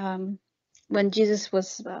when Jesus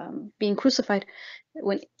was being crucified.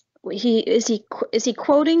 When is he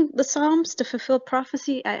quoting the Psalms to fulfill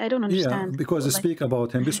prophecy? I don't understand. Yeah, because they speak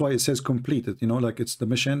about him. This is why it says completed. You know, like it's the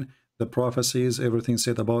mission, the prophecies, everything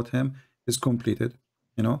said about him is completed.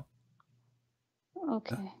 You know.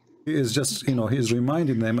 Okay. He is just, you know, he's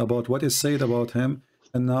reminding them about what is said about him,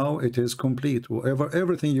 and now it is complete.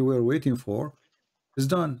 Everything you were waiting for is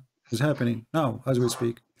done, is happening now as we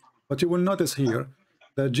speak. But you will notice here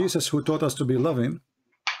that Jesus, who taught us to be loving,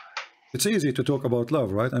 it's easy to talk about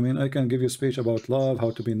love, right? I mean, I can give you a speech about love,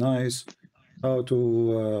 how to be nice, how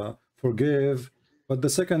to forgive. But the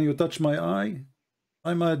second you touch my eye,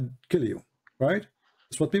 I might kill you, right?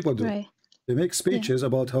 That's what people do. Right. They make speeches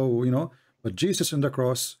about how, you know, but Jesus on the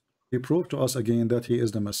cross, he proved to us again that he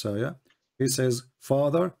is the Messiah. He says,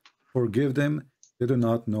 Father, forgive them. They do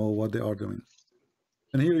not know what they are doing.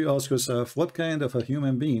 And here you ask yourself, what kind of a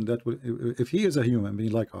human being that will, if he is a human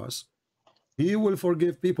being like us, he will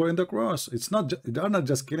forgive people in the cross. It's not, they are not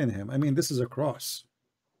just killing him. I mean, this is a cross.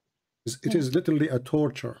 It is literally a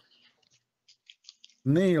torture.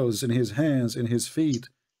 Nails in his hands, in his feet,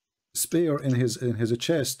 spear in his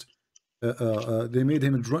chest. They made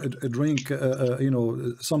him drink, you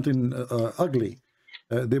know, something ugly.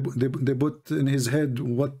 They put in his head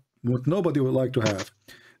what nobody would like to have.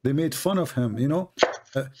 They made fun of him. You know,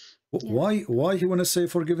 why he want to say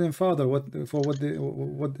forgive them, Father? What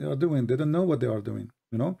they are doing? They don't know what they are doing.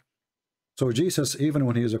 You know. So Jesus, even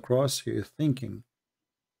when he is across, he is thinking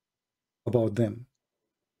about them.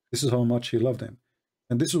 This is how much he loved them,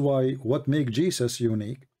 and this is why what makes Jesus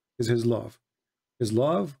unique is his love. His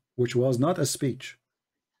love, which was not a speech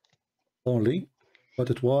only, but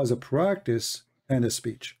it was a practice and a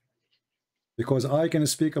speech. Because I can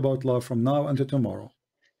speak about love from now until tomorrow.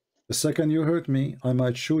 The second you hurt me, I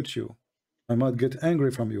might shoot you. I might get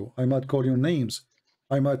angry from you. I might call you names.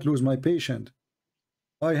 I might lose my patience.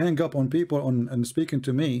 I hang up on people and speaking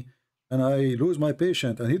to me, and I lose my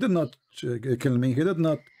patience. And he did not kill me. He did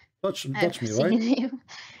not touch me, right?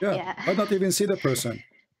 Yeah, I not even see the person.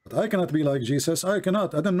 But I cannot be like Jesus. I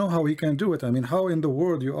cannot. I don't know how he can do it. I mean, how in the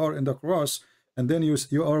world you are in the cross, and then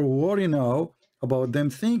you are worried now about them,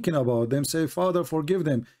 thinking about them, say, Father, forgive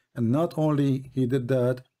them. And not only he did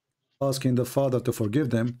that, asking the Father to forgive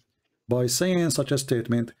them, by saying such a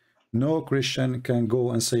statement, no Christian can go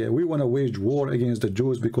and say, we want to wage war against the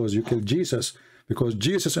Jews because you killed Jesus, because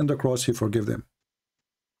Jesus in the cross, he forgave them.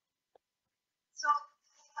 So,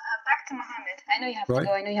 back to Muhammad. I know you have to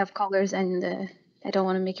go. I know you have callers, and I don't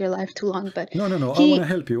want to make your life too long, but no. I want to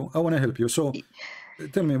help you. I want to help you. So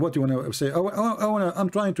tell me what you want to say. I'm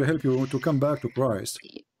trying to help you to come back to Christ.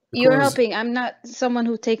 You're because helping. I'm not someone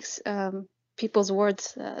who takes people's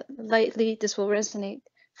words lightly. This will resonate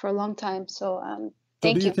for a long time. So so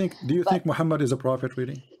thank you. do you But think Muhammad is a prophet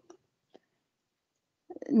really?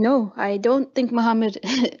 no, I don't think Muhammad.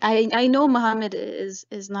 I know Muhammad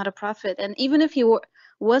is not a prophet, and even if he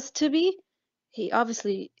was to be, he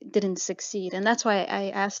obviously didn't succeed, and that's why I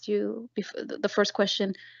asked you before the first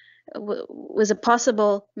question: was it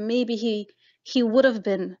possible? Maybe he would have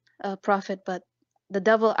been a prophet, but the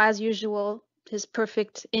devil, as usual, his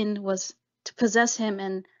perfect end was to possess him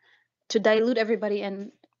and to dilute everybody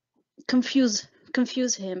and confuse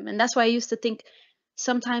him, and that's why I used to think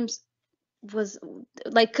sometimes was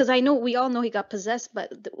like, because I know we all know he got possessed,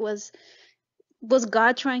 but was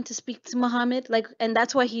God trying to speak to Muhammad, like, and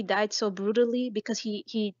that's why he died so brutally, because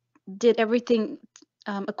he did everything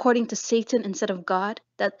according to Satan instead of God.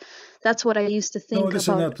 That's what I used to No, think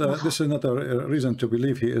about this is not a reason to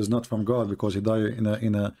believe he is not from God because he died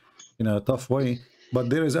in a tough way. But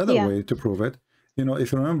there is other yeah, way to prove it. You know,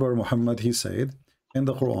 if you remember Muhammad, he said in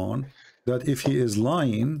the Quran that if he is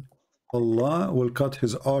lying, Allah will cut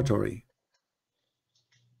his artery.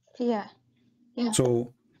 yeah, yeah,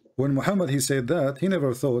 So when Muhammad he said that, he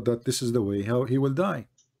never thought that this is the way how he will die.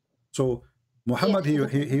 So yeah, Muhammad he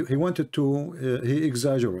doesn't know. he wanted to he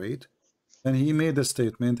exaggerate, and he made a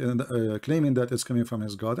statement and claiming that it's coming from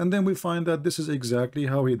his God, and then we find that this is exactly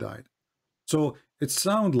how he died. So it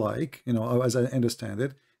sounds like, you know, as I understand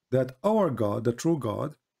it, that our God, the true God,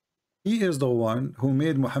 he is the one who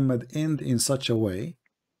made Muhammad end in such a way,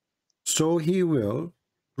 so he will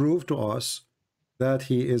prove to us that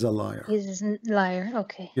he is a liar. He's a liar.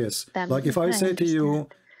 Okay, Yes, that like if I I say to you,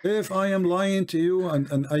 understand. if I am lying to you,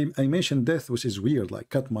 and I mentioned death, which is weird, like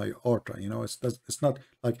cut my aorta, you know, it's not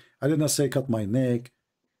like, I did not say cut my neck,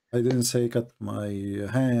 I didn't say cut my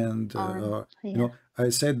hand, Arm. you Yeah, know, I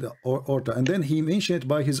said the aorta, and then he mentioned it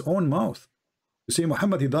by his own mouth. You see,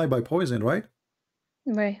 Muhammad, he died by poison, right?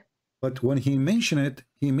 right. But when he mentioned it,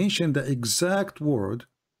 he mentioned the exact word.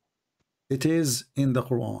 It is in the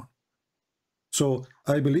Quran. So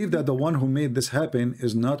I believe that the one who made this happen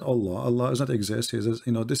is not Allah. Allah does not exist. He says,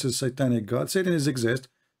 you know, this is satanic God. Satan is exist,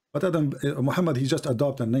 but Adam, Muhammad, he just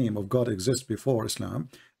adopted a name of God exists before Islam,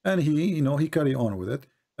 and he, you know, he carry on with it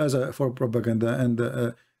as a for propaganda and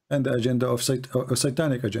the agenda of a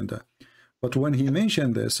satanic agenda. But when he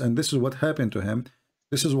mentioned this, and this is what happened to him,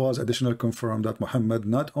 this is was additional confirmed that Muhammad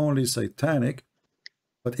not only satanic,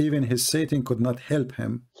 but even his Satan could not help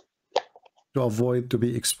him to avoid to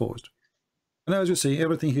be exposed. And as you see,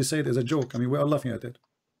 everything he said is a joke. I mean, we are laughing at it.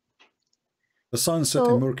 The sun set in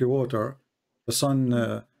So murky water. The sun,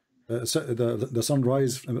 the sun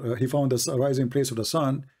rise. He found the rising place of the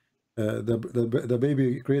sun. The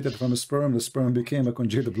baby created from a sperm. The sperm became a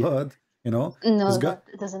congealed blood. You know, this no, guy.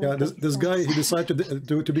 that doesn't Yeah, make any this guy. sense. He decided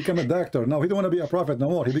to become a doctor. Now he don't want to be a prophet no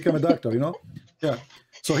more. He became a doctor. You know. Yeah.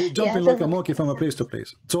 So he's Yeah, it jumping like a doesn't make monkey any from a place to sense.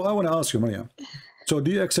 place. So I want to ask you, Maryam. So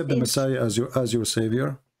do you accept the Yes. Messiah as your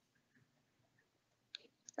savior?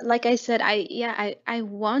 Like I said, I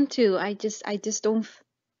want to. I just don't.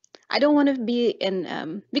 I don't want to be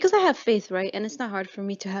in because I have faith, right? And it's not hard for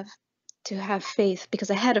me to have faith because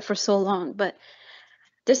I had it for so long. But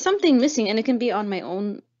there's something missing, and it can be on my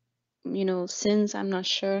own, sins. I'm not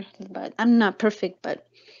sure, but I'm not perfect. But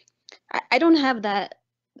I don't have that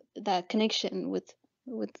connection with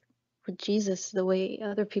with Jesus the way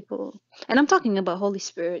other people. And I'm talking about Holy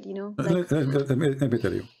Spirit, like Let me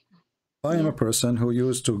tell you. I am a yeah, person who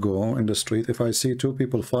used to go in the street. If I see two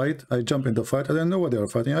people fight, I jump in the fight. I don't know what they are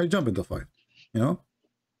fighting. I jump in the fight. You know,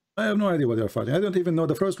 I have no idea what they are fighting. I don't even know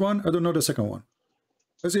the first one. I don't know the second one.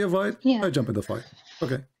 I see a fight. yeah, I jump in the fight.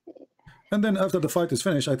 Okay. And then after the fight is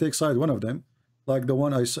finished, I take side one of them. Like the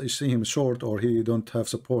one I see him short or he don't have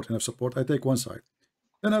enough support. I take one side.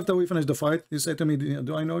 Then after we finish the fight, he said to me,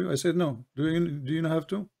 "Do I know you?" I said, "No." Do you have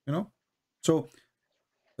to? You know. So.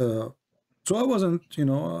 So I wasn't,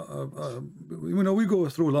 we go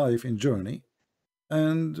through life in journey,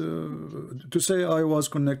 and to say I was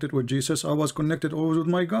connected with Jesus, I was connected always with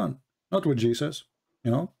my gun, not with Jesus.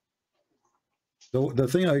 You know, the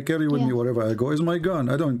thing I carry with yeah, me wherever I go is my gun.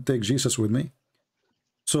 I don't take Jesus with me.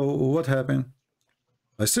 So what happened?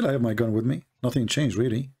 I still have my gun with me. Nothing changed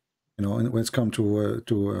really, when it's come to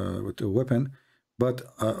a weapon. But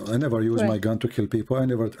I never use my right, gun to kill people. I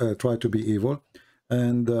never try to be evil,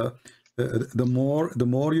 and the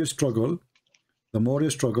more you struggle, the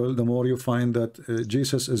more you find that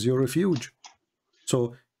Jesus is your refuge.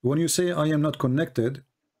 So when you say I am not connected,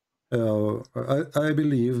 I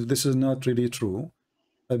believe this is not really true.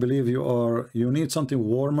 I believe you need something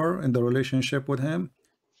warmer in the relationship with him,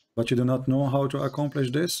 but you do not know how to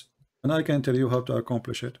accomplish this. And I can tell you how to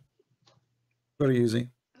accomplish it. Very easy.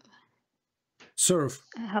 Serve.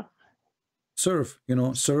 Serve, you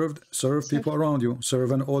know, serve people around you.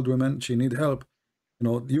 Serve an old woman, she need help. You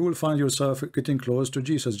know, you will find yourself getting close to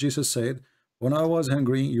Jesus. Jesus said, when I was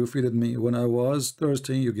hungry, you feeded me. When I was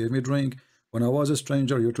thirsty, you gave me drink. When I was a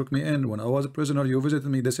stranger, you took me in. When I was a prisoner, you visited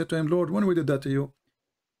me. They said to him, Lord, when we did that to you?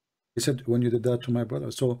 He said, when you did that to my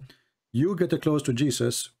brother. So you get close to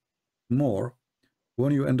Jesus more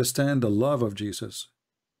when you understand the love of Jesus.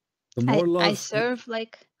 The more love. I serve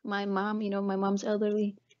like my mom, you know, my mom's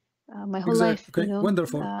elderly. My whole Exactly. life, Okay, you know.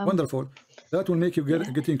 wonderful, wonderful. That will make you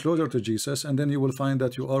getting closer to Jesus, and then you will find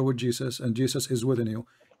that you are with Jesus, and Jesus is within you.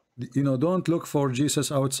 You know, don't look for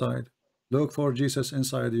Jesus outside. Look for Jesus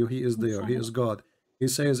inside you. He is there. He is God. He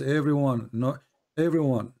says, everyone, not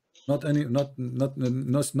everyone, not any, not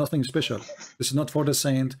nothing special. This is not for the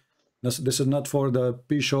saint. This is not for the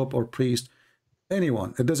bishop or priest.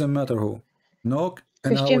 Anyone. It doesn't matter who. Knock,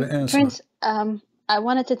 and I will Christian answer. Prince, I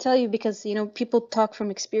wanted to tell you because, you know, people talk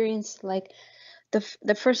from experience. Like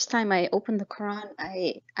the first time I opened the Quran,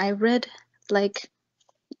 I read like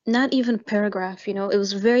not even a paragraph, you know. It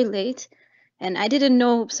was very late, and I didn't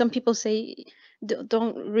know. Some people say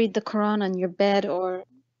don't read the Quran on your bed, or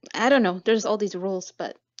I don't know. There's all these rules,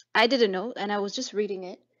 but I didn't know, and I was just reading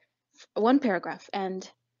it, one paragraph, and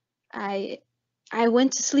I I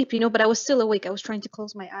went to sleep, you know, but I was still awake. I was trying to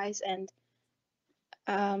close my eyes, and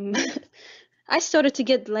um I started to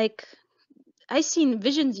get like I seen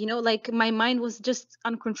visions, you know, like my mind was just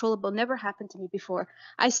uncontrollable. Never happened to me before.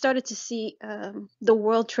 I started to see the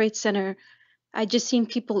World Trade Center. I just seen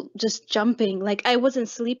people just jumping. Like I wasn't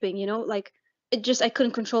sleeping, you know, like it just I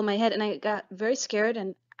couldn't control my head, and I got very scared.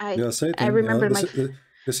 And Yeah, I Satan. Yeah, remember my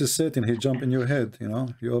this is Satan. He jump in your head. You know,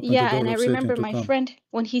 you open the yeah, and door I of Satan remember to my come. friend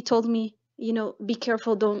when he told me, you know, be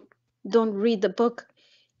careful, don't read the book,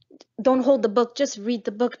 don't hold the book, just read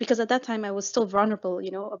the book, because at that time I was still vulnerable,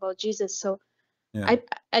 you know, about Jesus. So Yeah. I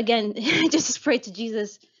again I just prayed to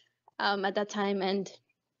Jesus at that time, and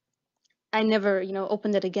I never, you know,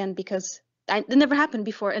 opened it again because it never happened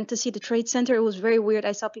before. And to see the Trade Center, it was very weird.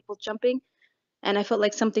 I saw people jumping, and I felt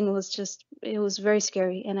like something was just, it was very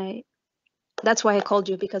scary. And that's why I called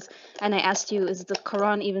you, because, and I asked you, is the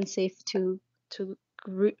Quran even safe to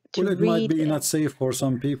Well, to it might read? be And not safe for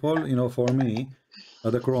some people. You know, for me,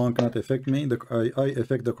 the Quran cannot affect me. I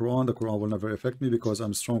affect the Quran. The Quran will never affect me because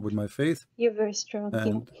I'm strong with my faith, you're very strong.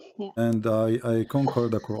 and Yeah. I conquer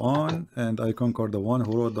the Quran, and I conquer the one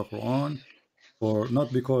who wrote the Quran, or not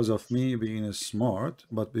because of me being smart,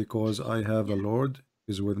 but because I have the Lord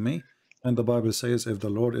is with me, and the Bible says, if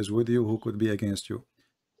the Lord is with you, who could be against you?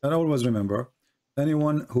 And always remember,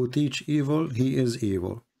 anyone who teach evil, he is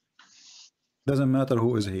evil. Doesn't matter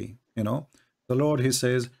who is he, you know. The Lord, he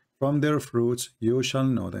says, from their fruits you shall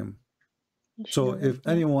know them. So if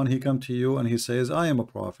anyone he come to you and he says, I am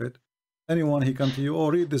a prophet, anyone he come to you, oh,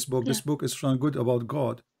 read this book. This book is from good about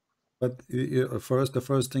God. But the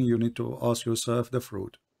first thing you need to ask yourself, the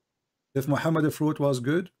fruit. If Muhammad the fruit was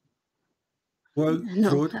good, well, No,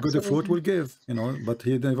 good fruit absolutely. will give, you know, but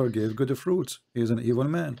he never gave good fruits. He is an evil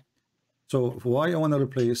man. So why I want to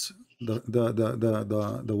replace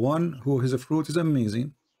the one who his fruit is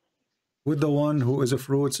amazing with the one who is a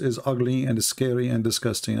fruits is ugly and scary and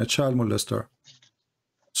disgusting, a child molester.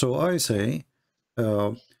 So I say,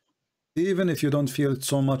 even if you don't feel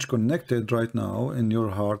so much connected right now in your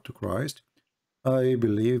heart to Christ, I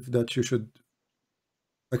believe that you should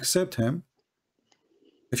accept him.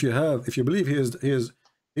 If you believe he is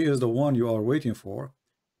the one you are waiting for,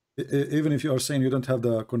 even if you are saying you don't have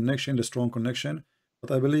the connection, the strong connection,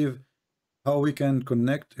 but I believe how we can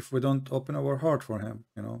connect if we don't open our heart for him,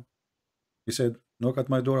 you know. He said, knock at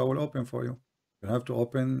my door, I will open for you. You have to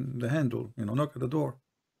open the handle, you know, knock at the door.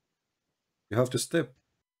 You have to step.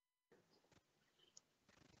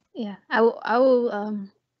 Yeah, I will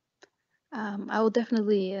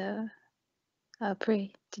definitely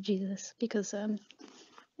pray to Jesus, because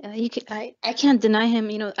you can, I can't deny him,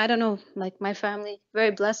 you know. I don't know, like my family very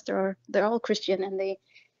blessed, or they're all Christian, and they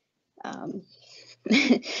um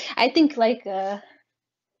I think like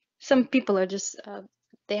some people are just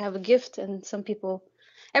they have a gift, and some people,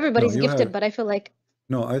 No, everybody's you gifted, have. but I feel like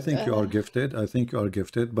No, I think you are uh gifted. I think you are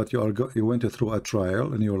gifted, but you went through a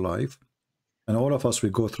trial in your life, and all of us we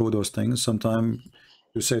go through those things. Sometimes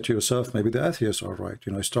you say to yourself, maybe the atheists are right.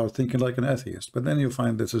 You know, you start thinking like an atheist, but then you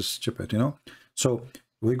find this is stupid. You know, so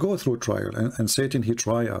we go through trial, and Satan he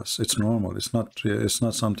try us. It's normal. It's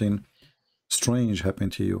not something strange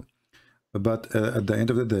happened to you. But at the end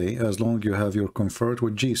of the day, as long as you have your comfort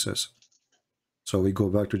with Jesus, so we go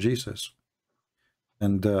back to Jesus,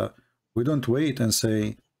 and we don't wait and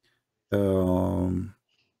say,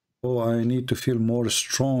 Oh, I need to feel more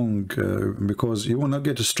strong, because you will not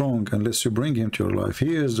get strong unless you bring him to your life.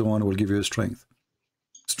 He is the one who will give you strength.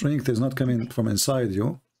 Strength is not coming from inside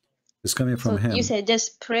you, it's coming from So you him. said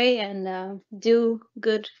just pray and do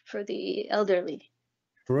good for the elderly.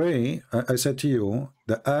 Pray, I said to you,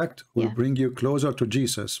 the act will bring you closer to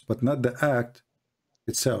Jesus, but not the act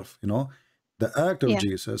itself, you know. The act of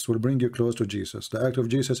Jesus will bring you close to Jesus. The act of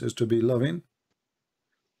Jesus is to be loving,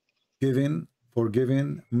 giving,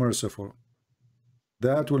 forgiving, merciful.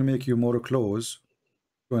 That will make you more close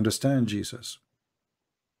to understand Jesus.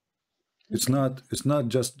 It's not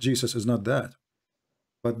just Jesus is not that,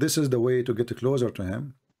 but this is the way to get closer to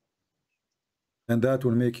him, and that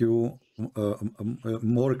will make you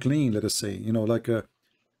more clean, let us say. You know, like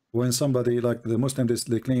when somebody, like the Muslims,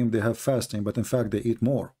 they claim they have fasting, but in fact they eat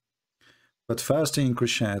more. But fasting in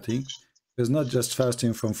Christianity is not just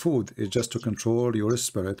fasting from food, it's just to control your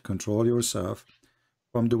spirit, control yourself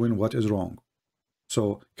from doing what is wrong.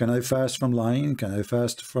 So can I fast from lying? Can I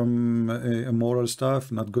fast from immoral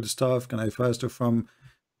stuff, not good stuff? Can I fast from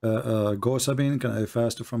gossiping? Can I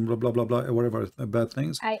fast from blah blah blah blah, whatever bad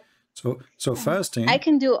things? So fasting. I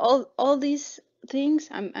can do all these things.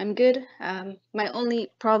 I'm good. My only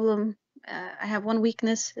problem, I have one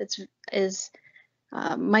weakness. Is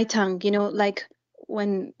my tongue. You know, like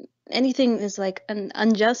when anything is like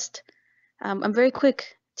unjust, I'm very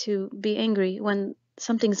quick to be angry when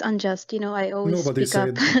something's unjust. You know, I always speak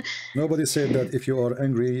up. Nobody said that if you are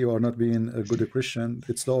angry, you are not being a good Christian.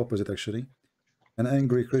 It's the opposite, actually. An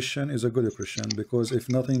angry Christian is a good Christian, because if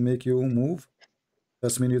nothing make you move,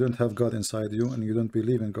 that means you don't have God inside you and you don't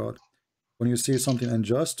believe in God. When you see something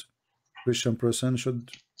unjust, Christian person should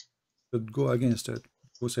go against it.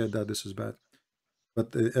 Who said that this is bad?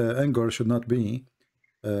 But anger should not be,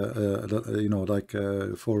 you know, like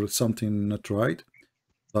for something not right.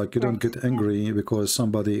 Like you don't get angry because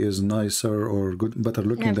somebody is nicer or better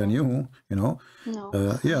looking than you, you know.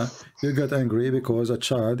 No. Yeah, you get angry because a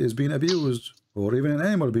child is being abused, or even an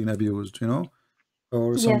animal being abused, you know,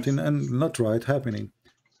 or something and not right happening.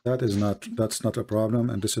 That's not a problem,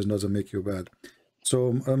 and this doesn't make you bad.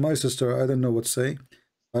 So my sister, I don't know what to say.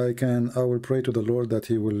 I will pray to the Lord that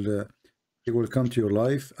he will come to your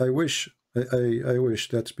life. I wish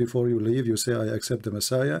that before you leave, you say, I accept the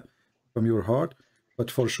Messiah from your heart. But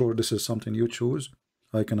for sure, this is something you choose.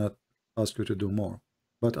 I cannot ask you to do more.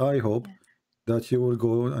 But I hope that you will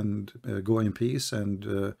go and go in peace,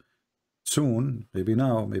 and soon, maybe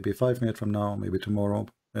now, maybe 5 minutes from now, maybe tomorrow,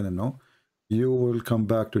 I don't know, you will come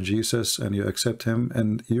back to Jesus and you accept him,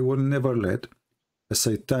 and you will never let a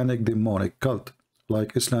satanic demonic cult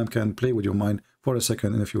like Islam can play with your mind for a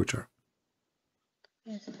second in the future.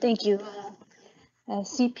 Thank you,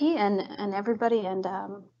 CP and everybody, and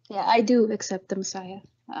yeah, I do accept the Messiah.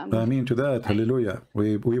 I mean to that, hallelujah.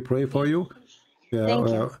 We pray for you. Yeah, thank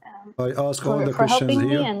you. I ask all the for Christians helping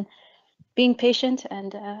here. me and being patient,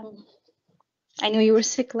 and I know you were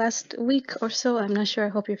sick last week or so. I'm not sure. I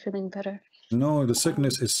hope you're feeling better. No, the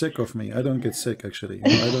sickness is sick of me. I don't get sick, actually.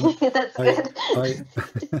 You know, I don't. That's good.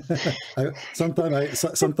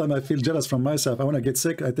 Sometimes I feel jealous from myself. I want to get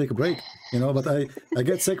sick. I take a break, you know. But I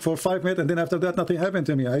get sick for 5 minutes, and then after that, nothing happened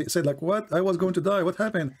to me. I said, like, what? I was going to die. What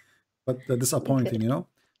happened? But disappointing, you know.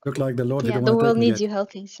 Look like the Lord didn't want to take me. The world needs you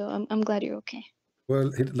healthy, so I'm glad you're okay.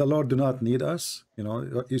 Well, the Lord do not need us. You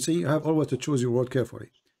know. You see, you have always to choose your word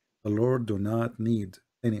carefully. The Lord do not need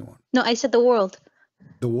anyone. No, I said the world.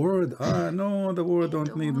 The world? No, the world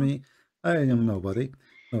don't need me. I am nobody.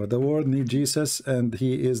 No, the world needs Jesus, and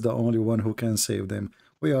he is the only one who can save them.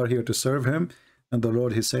 We are here to serve him, and the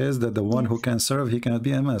Lord, he says that the one who can serve, he cannot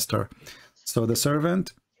be a master. So the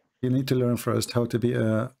servant, you need to learn first how to be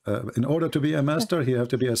in order to be a master, you have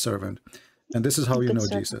to be a servant. And this is how you know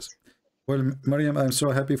Jesus. Well, Maryam, I'm so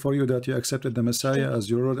happy for you that you accepted the Messiah as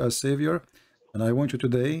your Lord, as Savior. And I want you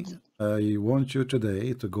today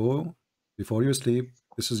to go before you sleep.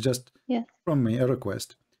 This is just from me, a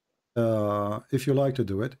request. If you like to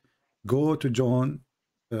do it, go to John,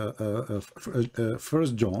 1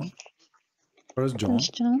 John,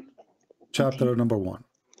 chapter number 1.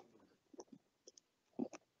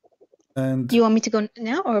 And do you want me to go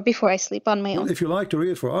now or before I sleep on my own? If you like to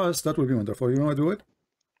read for us, that would be wonderful. You want to do it?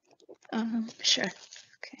 Sure.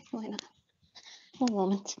 Okay, why not? One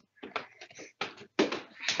moment.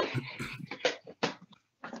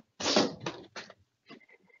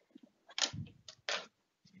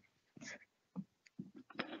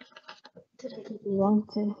 Did I take long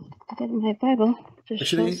to get my Bible?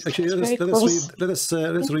 Actually,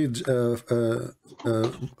 let's read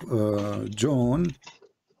John.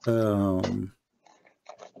 Hold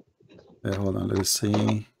on, let us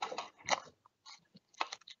see.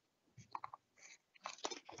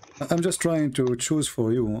 I'm just trying to choose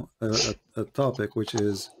for you a topic which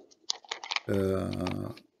is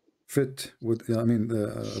fit with, I mean,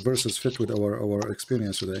 the verses fit with our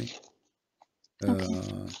experience today. Okay.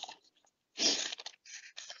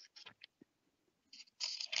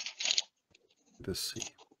 Let's see.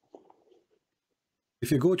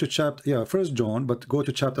 If you go to chapter, yeah, First John, but go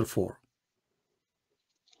to chapter 4.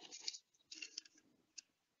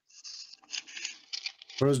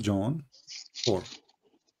 First John 4.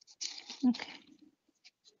 Okay.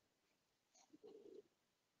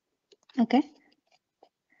 Okay.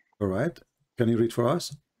 All right. Can you read for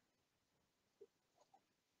us?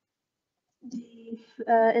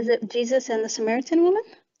 Is it Jesus and the Samaritan woman?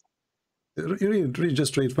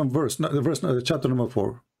 Just read from verse, not the verse, no, chapter number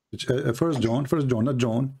 4. First John, not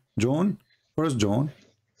John. First John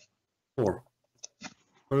 4.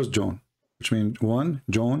 First John, which means 1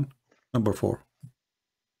 John number 4.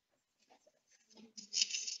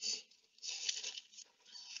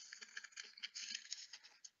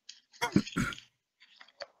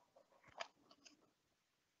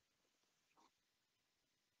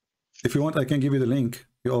 If you want, I can give you the link.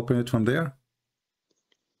 You open it from there.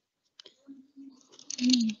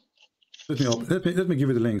 Let me give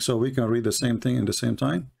you the link so we can read the same thing in the same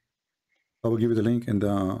time. I will give you the link in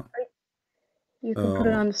the. You can put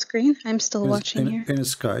it on the screen. I'm still watching here. In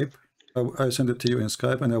Skype. I send it to you in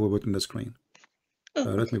Skype, and I will put it in the screen.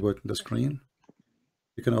 Let me put it in the screen.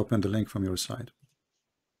 You can open the link from your side.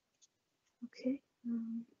 Okay.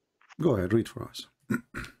 Go ahead, read for us.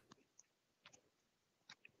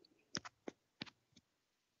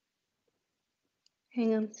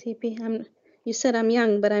 Hang on, CP. You said I'm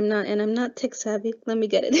young, but I'm not, and I'm not tech savvy. Let me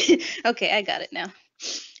get it. Okay, I got it now.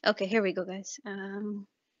 Okay, here we go, guys.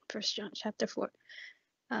 First John chapter 4.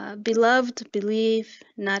 Beloved, believe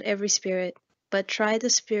not every spirit, but try the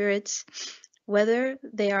spirits whether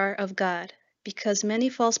they are of God, because many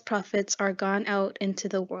false prophets are gone out into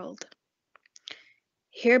the world.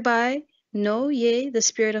 Hereby know ye the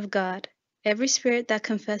Spirit of God. Every spirit that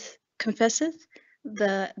confesseth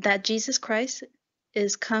that Jesus Christ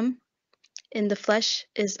is come in the flesh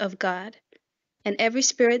is of God, and every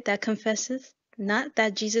spirit that confesseth not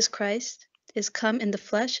that Jesus Christ is come in the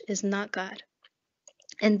flesh is not God.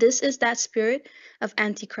 And this is that spirit of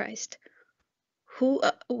Antichrist, who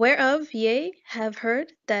whereof ye have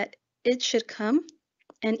heard that it should come,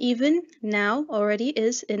 and even now already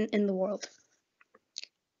is in the world.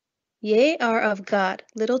 Ye are of God,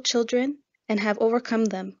 little children, and have overcome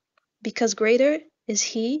them, because greater is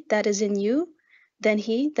he that is in you than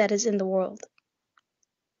he that is in the world.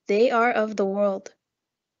 They are of the world,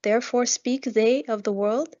 therefore speak they of the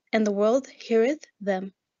world, and the world heareth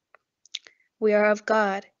them. We are of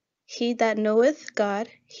God. He that knoweth God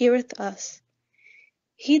heareth us.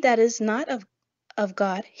 He that is not of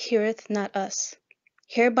God heareth not us.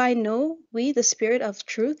 Hereby know we the spirit of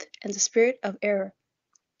truth and the spirit of error.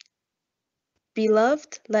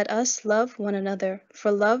 Beloved, let us love one another,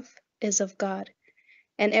 for love is of God.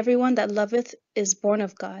 And everyone that loveth is born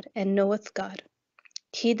of God, and knoweth God.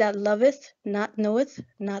 He that loveth not knoweth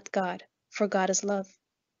not God, for God is love.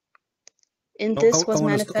 In this was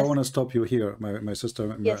manifest. I want to stop you here, my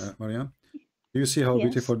sister, Yes. Mariam. Do you see how Yes.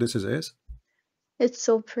 beautiful this is? It's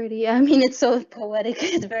so pretty. I mean, it's so poetic.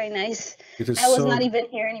 It's very nice. It is I was so not even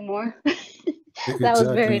here anymore. That was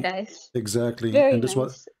exactly, very nice. exactly. Very And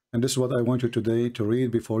nice. this is what I want you today to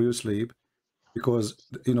read before you sleep, because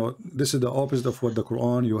you know this is the opposite of what the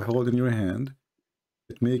Quran you hold in your hand.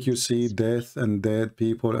 It make you see death and dead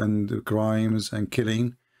people and crimes and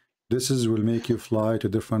killing. This is will make you fly to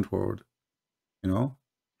different world. You know,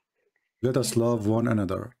 let us love one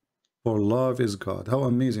another, for love is God. How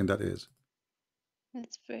amazing that is.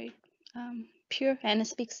 It's very pure, and it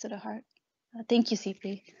speaks to the heart. Thank you,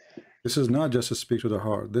 CP. This is not just a speak to the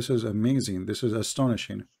heart. This is amazing. This is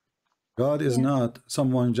astonishing. God is not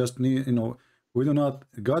someone just need, you know, we do not,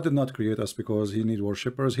 God did not create us because he need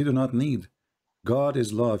worshippers. He do not need. God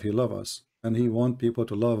is love. He love us, and he want people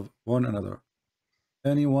to love one another.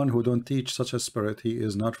 Anyone who don't teach such a spirit, he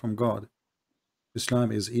is not from God.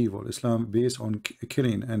 Islam is evil. Islam based on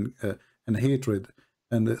killing and hatred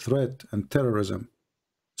and threat and terrorism.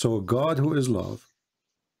 So God, who is love,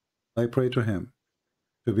 I pray to him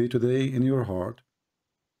to be today in your heart,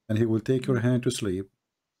 and he will take your hand to sleep,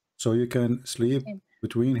 so you can sleep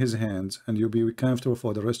between his hands, and you'll be comfortable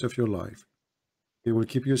for the rest of your life. He will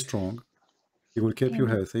keep you strong. He will keep you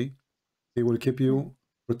healthy. He will keep you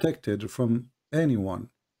protected from anyone,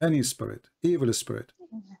 any spirit, evil spirit,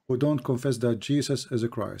 who don't confess that Jesus is a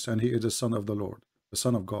Christ and he is the Son of the Lord, the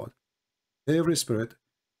Son of God. Every spirit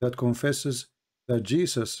that confesses that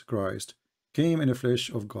Jesus Christ came in the flesh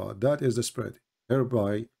of God. That is the Spirit.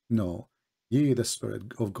 Hereby know ye the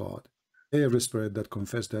Spirit of God. Every spirit that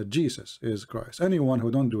confess that Jesus is Christ. Anyone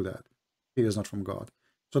who don't do that, he is not from God.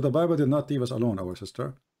 So the Bible did not leave us alone, our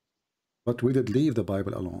sister. But we did leave the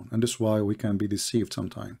Bible alone. And this is why we can be deceived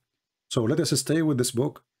sometime. So let us stay with this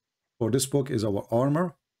book. For this book is our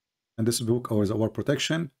armor. And this book is our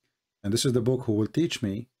protection. And this is the book who will teach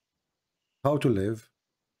me how to live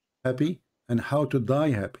happy and how to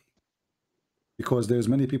die happy. Because there's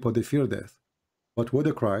many people, they fear death. But with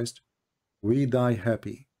the Christ, we die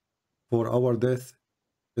happy. For our death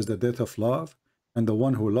is the death of love. And the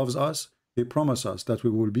one who loves us, he promised us that we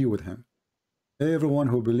will be with him. Everyone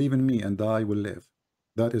who believes in me and die will live.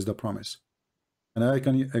 That is the promise. And I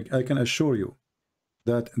can assure you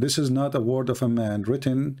that this is not a word of a man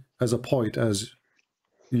written as a poet, as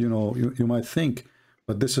you know, you might think,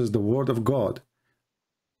 but this is the word of God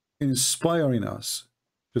inspiring us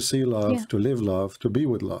to see love, to live love, to be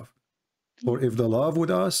with love. For if the love with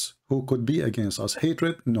us, who could be against us?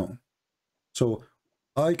 Hatred? No. So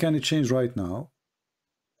I can change right now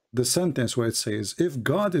the sentence where it says, if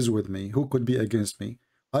God is with me, who could be against me?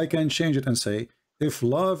 I can change it and say, if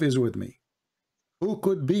love is with me, who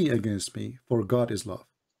could be against me? For God is love.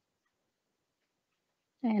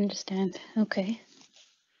 I understand. Okay.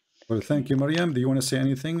 Well, thank you, Mariam. Do you want to say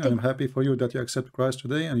anything? I'm happy for you that you accept Christ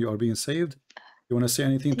today and you are being saved. You want to say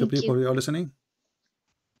anything to people who are listening?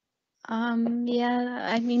 Yeah,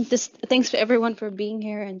 I mean, thanks for everyone for being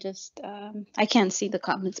here, and just I can't see the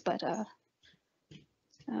comments, but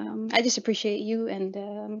I just appreciate you and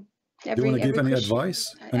Do you want to give any Christian.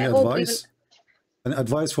 advice? Any advice? An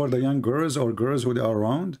advice for the young girls or girls who are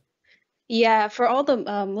around? Yeah, for all the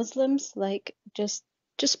Muslims, like just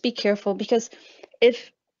be careful, because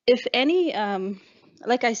if any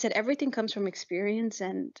like I said, everything comes from experience,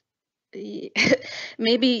 and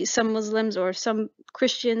maybe some Muslims or some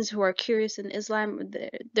Christians who are curious in Islam,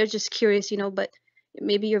 they're just curious, you know, but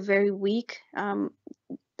maybe you're very weak.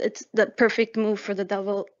 It's the perfect move for the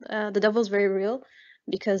devil. The devil's very real,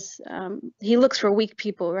 because he looks for weak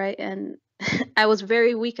people, right? And I was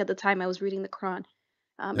very weak at the time I was reading the Quran.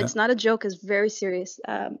 It's not a joke. It's very serious.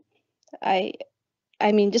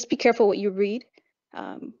 I mean, just be careful what you read,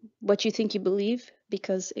 what you think you believe,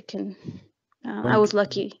 because it can. I was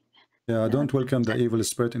lucky. Yeah, don't welcome the evil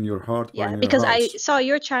spirit in your heart. Yeah, or in because your house. I saw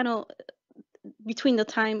your channel between the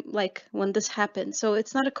time like when this happened, so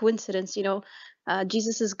it's not a coincidence, you know.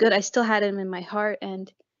 Jesus is good. I still had him in my heart,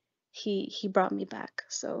 and he brought me back.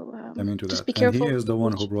 So I mean to just that. be careful. And he is the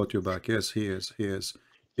one who brought you back. Yes, he is. He is.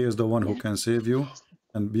 He is the one who can save you.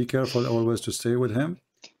 And be careful always to stay with him.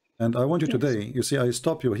 And I want you today, you see, I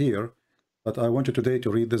stop you here, but I want you today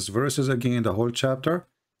to read these verses again, the whole chapter.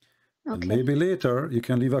 And maybe later you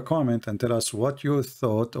can leave a comment and tell us what you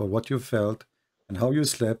thought or what you felt and how you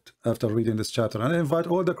slept after reading this chapter. And I invite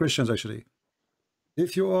all the Christians, actually.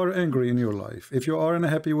 If you are angry in your life, if you are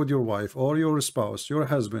unhappy with your wife or your spouse, your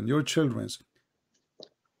husband, your children's,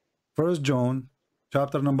 1 John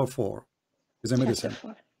chapter number 4 is a medicine.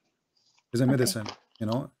 Is a medicine, you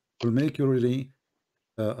know, will make you really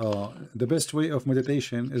the best way of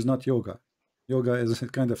meditation is not yoga. Yoga is a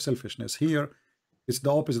kind of selfishness. Here it's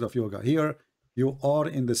the opposite of yoga. Here you are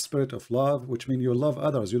in the spirit of love, which means you love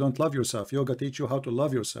others. You don't love yourself. Yoga teach you how to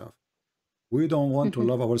love yourself. We don't want to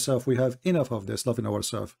love ourselves. We have enough of this loving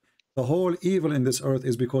ourselves. The whole evil in this earth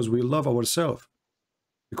is because we love ourselves,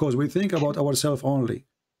 because we think about ourselves only.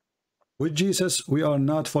 With Jesus, we are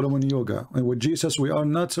not following yoga. And with Jesus, we are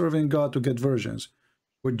not serving God to get virgins.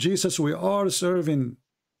 With Jesus, we are serving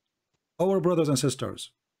our brothers and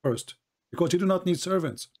sisters first, because he do not need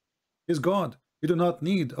servants. He's God. He do not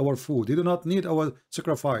need our food. He do not need our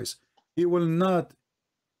sacrifice. He will not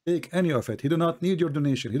take any of it. He do not need your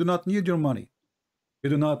donation. He do not need your money. He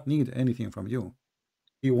do not need anything from you.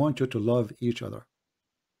 He wants you to love each other.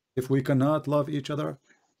 If we cannot love each other,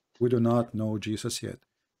 we do not know Jesus yet.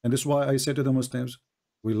 And this is why I say to the Muslims,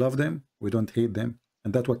 we love them, we don't hate them.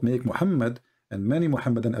 And that's what makes Muhammad and many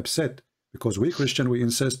Muhammadan upset, because we Christian, we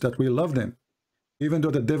insist that we love them. Even though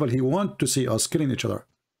the devil, he wants to see us killing each other.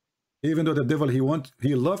 Even though the devil,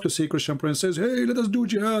 he loves to see Christian princes, hey, let us do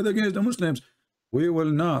jihad against the Muslims. We will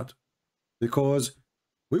not, because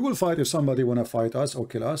we will fight if somebody want to fight us or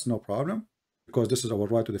kill us, no problem, because this is our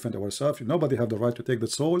right to defend ourselves. Nobody have the right to take the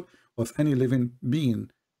soul of any living being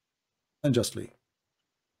unjustly.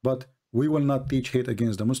 But we will not teach hate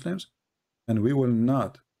against the Muslims, and we will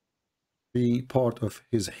not be part of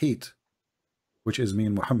his hate, which is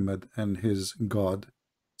mean Muhammad and his God,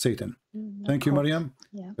 Satan. Thank you, Mariam.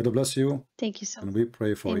 God bless you. Thank you so much. And we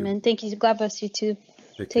pray for you. Amen. Thank you. God bless you too.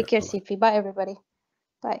 Take care, CP. Bye, everybody.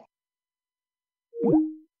 Bye.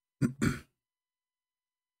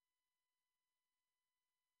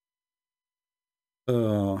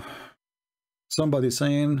 somebody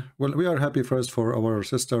saying, well, we are happy first for our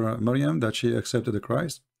sister Miriam that she accepted the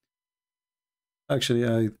Christ.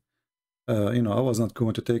 Actually, you know, I was not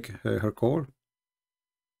going to take her call.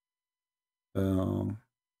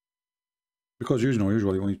 Because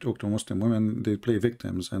usually when you talk to Muslim women, they play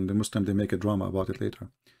victims, and the Muslim, they make a drama about it later.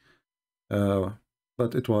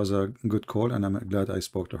 But it was a good call, and I'm glad I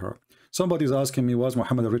spoke to her. Somebody's asking me, was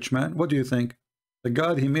Muhammad a rich man? What do you think? The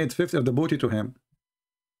God, he made 50 of the booty to him.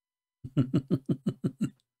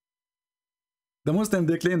 The Muslim,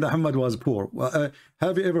 they claim that Muhammad was poor.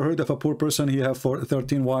 Have you ever heard of a poor person? He have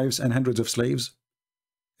 13 wives and hundreds of slaves.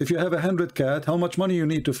 If you have 100 cats, how much money you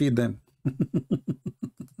need to feed them?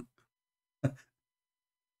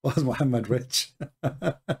 Was Muhammad rich?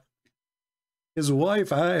 His wife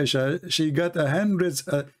Aisha, she got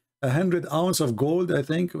 100 ounce of gold, I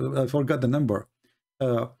think. I forgot the number.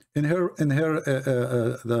 In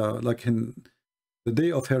the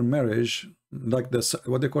day of her marriage, like this,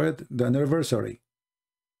 what they call it, the anniversary.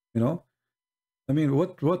 You know, I mean,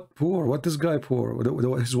 what poor? What this guy poor?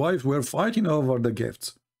 His wife were fighting over the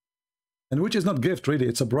gifts, and which is not gift really;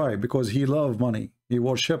 it's a bribe, because he loved money, he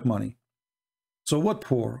worshiped money. So what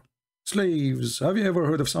poor? Slaves. Have you ever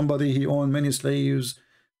heard of somebody he owned many slaves?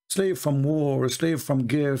 Slave from war, slave from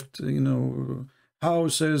gift, you know,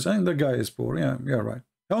 houses, and the guy is poor. Yeah, right.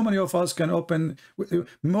 How many of us can open?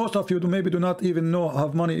 Most of you maybe do not even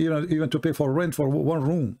have money, you know, even to pay for rent for one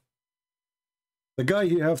room. The guy,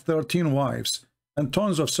 he have 13 wives and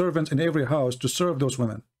tons of servants in every house to serve those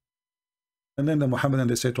women. And then the Muhammadan,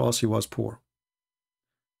 they say to us he was poor.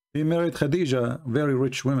 He married Khadija, very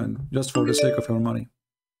rich woman, just for the sake of her money.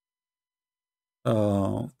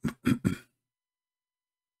 Well,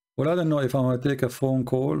 I don't know if I'm going to take a phone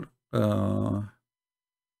call.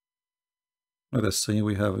 Let's see,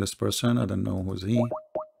 we have this person. I don't know who's he.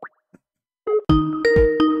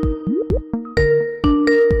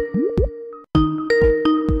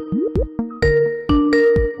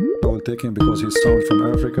 I will take him because he's sound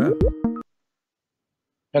from Africa.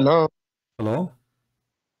 Hello. Hello?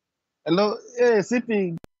 Hello. Hey,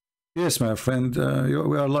 CP. Yes, my friend.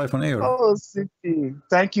 We are live on air. Oh, CP.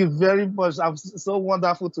 Thank you very much. I'm so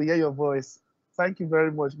wonderful to hear your voice. Thank you very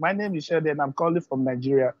much. My name is Sheldon. I'm calling from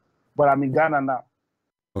Nigeria, but I'm in Ghana now.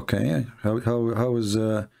 Okay. How's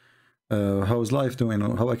life doing?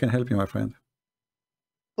 How I can help you, my friend?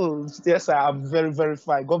 Oh, yes, I'm very, very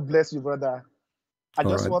fine. God bless you, brother. I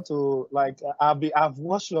just want to, like, I've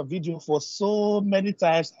watched your video for so many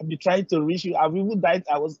times. I've been trying to reach you. I would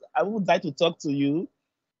like to talk to you.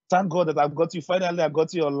 Thank God that I've got you. Finally, I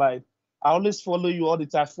got you online. I always follow you all the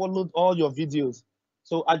time. Followed all your videos.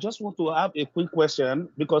 So I just want to have a quick question,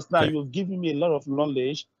 because now you've given me a lot of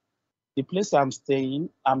knowledge. The place I'm staying,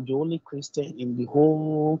 I'm the only Christian in the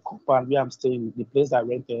whole compound where I'm staying. The place I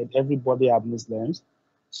rented, everybody are Muslims.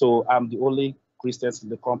 So I'm the only Christian in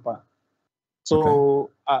the compound.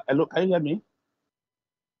 So, hello, can you hear me?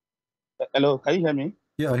 Hello, can you hear me?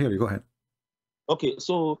 Yeah, I hear you. Go ahead. Okay,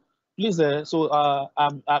 so please, they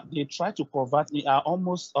tried to convert me. I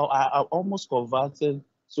almost converted.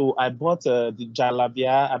 So I bought the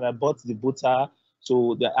jalabia and I bought the buta.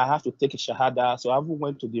 So that I have to take a shahada. So I haven't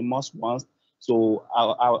went to the mosque once. So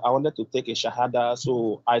I wanted to take a shahada.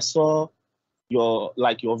 So I saw your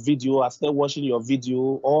video. I started watching your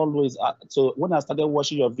video always. So when I started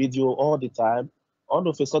watching your video all the time, all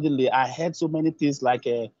of a sudden I heard so many things like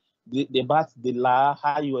about the law,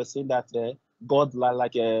 how you were saying that God,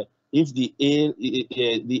 if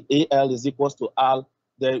the AL is equals to Al,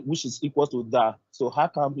 which is equals to Da. So how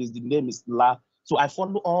come the name is La? So I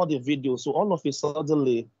follow all the videos. So all of a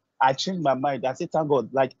sudden I changed my mind. I said, thank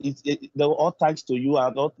God, like they were all thanks to you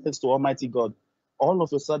and all thanks to Almighty God. All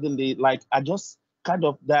of a sudden, like I just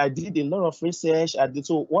I did a lot of research.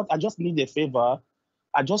 So what I just need a favor.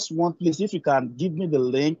 I just want, please, if you can give me the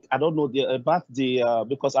link. I don't know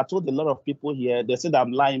because I told a lot of people here, they said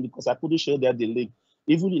I'm lying because I couldn't show them the link,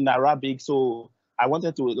 even in Arabic. So I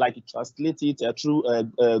wanted to translate it through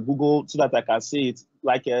Google so that I can see it,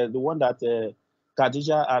 like the one that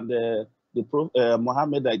Khadija and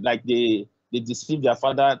Muhammad, they deceived their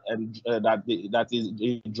father and that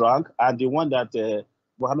is drunk, and the one that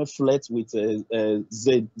Muhammad fled with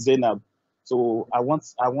Zainab. So I want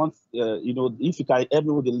if you can help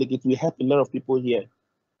me with the link, it will help a lot of people here,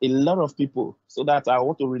 a lot of people, so that I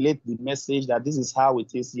want to relate the message that this is how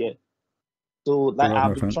it is here. So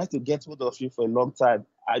I've been trying to get hold of you for a long time.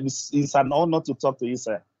 It's an honor to talk to you,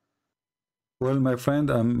 sir. Well, my friend,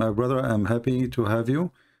 my brother, I'm happy to have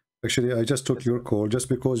you. Actually, I just took your call just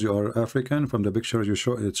because you are African from the picture it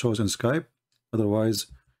shows in Skype. Otherwise,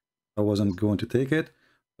 I wasn't going to take it.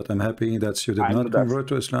 But I'm happy that you did I know not that. convert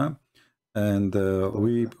to Islam. And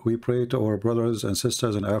we pray to our brothers and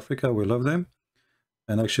sisters in Africa. We love them.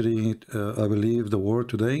 And actually, I believe the world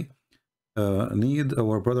today need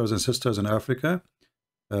our brothers and sisters in Africa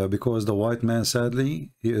because the white man,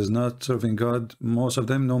 sadly, he is not serving God, most of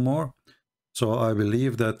them no more. So I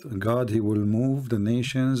believe that God, he will move the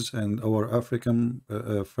nations and our African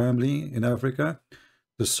family in Africa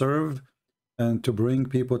to serve and to bring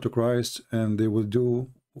people to Christ. And they will do,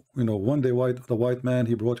 you know, one day the white man,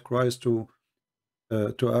 he brought Christ to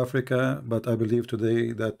Africa, but I believe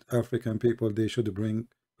today that African people, they should bring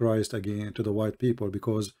Christ again to the white people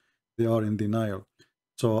because they are in denial.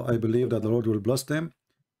 So I believe that the Lord will bless them,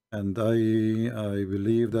 and I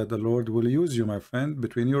believe that the Lord will use you, my friend,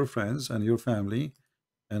 between your friends and your family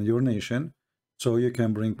and your nation, so you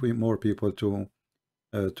can bring more people to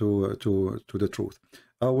the truth.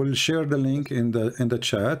 I will share the link in the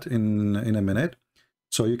chat in a minute,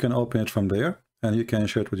 so you can open it from there and you can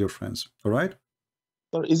share it with your friends. All right.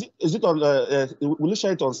 So is it on? Will you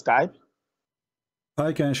share it on Skype?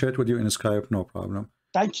 I can share it with you in Skype, no problem.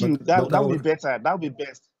 Thank you. That would be better. That would be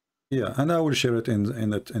best. Yeah, and I will share it in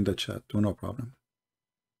the chat too, no problem.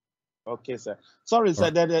 Okay, sir. Sorry,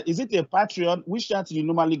 sir. Is it a Patreon? Which chat do you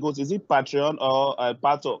normally go to? Is it Patreon or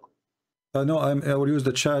Partalk? No, I will use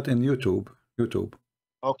the chat in YouTube. YouTube.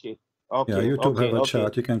 Okay. Okay. Yeah, YouTube okay, have a okay.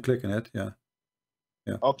 chat. You can click in it. Yeah.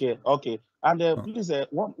 Yeah. Okay. Okay. And please,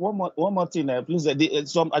 one more thing, please.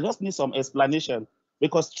 I just need some explanation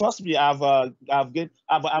because trust me, I'm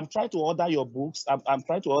trying to order your books. I'm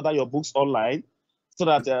trying to order your books online, so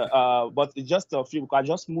that but it's just a few. I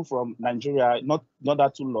just moved from Nigeria, not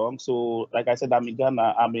that too long. So, like I said, I'm in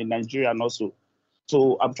Ghana. I'm in Nigerian also.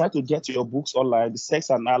 So I'm trying to get your books online, the Sex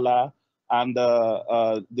and Allah, and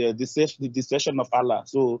the Deception of Allah.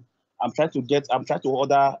 So I'm trying to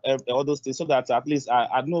order all those things so that at least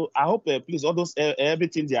I know. I hope please all those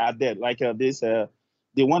everything they are there, like this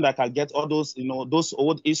the one that can get all those, you know, those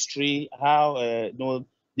old history, how you know,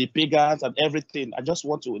 the pagans and everything. I just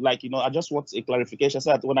want to, like, you know, I just want a clarification so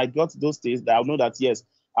that when I got those things, that I'll know that yes,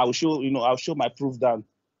 I will show, you know, I'll show my proof down.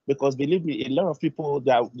 Because believe me, a lot of people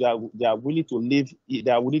they are willing to live.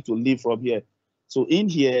 They are willing to live from here. So in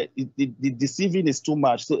here, the deceiving is too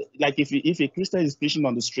much. So like if a Christian is preaching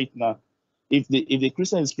on the street now, if the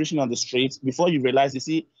Christian is preaching on the street, before you realize, you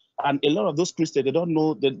see, and a lot of those Christians, they don't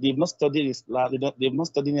know that they've not studied Islam, they've not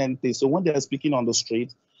studied anything. So when they're speaking on the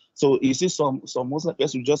street, so you see some Muslim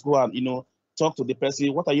person just go and, you know, talk to the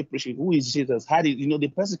person. What are you preaching? Who is Jesus? How did, you know, the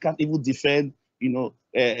person can't even defend, you know,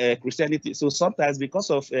 Christianity. So sometimes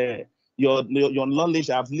because of your knowledge,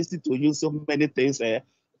 I've listened to you so many things.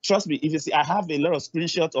 Trust me, if you see, I have a lot of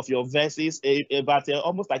screenshots of your verses, about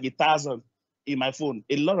almost like 1,000 in my phone,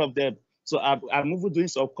 a lot of them. So I'm even doing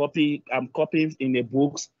some copy. I'm copying in the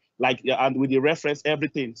books, like, and with the reference,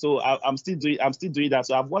 everything. So I'm still doing that.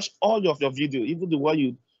 So I've watched all of your video, even the one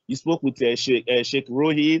you spoke with Sheikh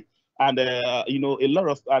Rohit, and you know, a lot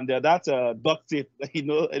of, and that doctor, you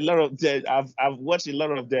know, a lot of them. I've watched a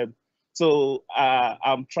lot of them. So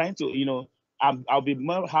I'm trying to, you know, I'll be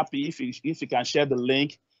more happy if you can share the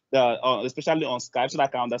link, especially on Skype, so that I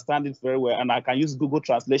can understand it very well, and I can use Google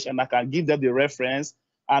Translation. I can give them the reference,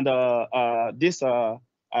 and this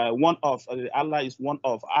one of Allah is one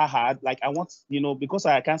of Ahad. Like, I want, you know, because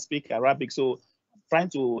I can't speak Arabic, so I'm trying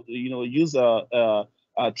to, you know, use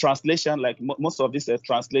translation, like most of this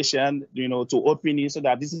translation, you know, to open it, so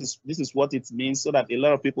that this is what it means, so that a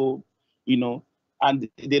lot of people, you know, and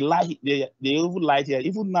they lie, they even lie here.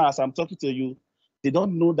 Even now, as I'm talking to you, they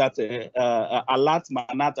don't know that Alat,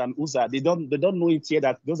 Manat, and Uzzah, they don't know it here,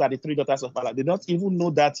 that those are the three daughters of Allah. They don't even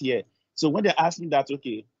know that here. So when they ask me that,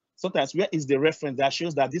 okay, sometimes where is the reference that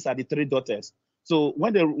shows that these are the three daughters? So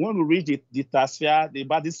when we read the Tasfia, the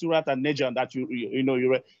about the Surat and Nejan that you know,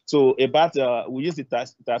 you read, so about we use the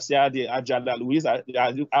Tasfia, the Ajalal, we use I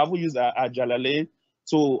will use Ajalalain.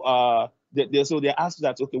 So so they ask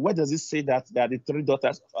that, okay, where does it say that they are the three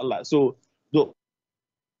daughters of Allah? So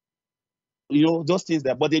you know, those things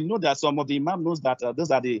there, but they know that some of the Imam knows that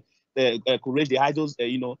those are the Quraysh, the idols,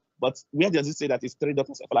 you know, but where does it say that it's three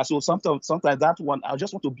daughters of Allah? So sometimes that one, I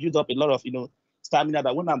just want to build up a lot of, you know, stamina,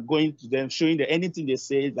 that when I'm going to them, showing them anything they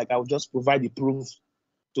say, like, I'll just provide the proof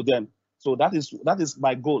to them. So that is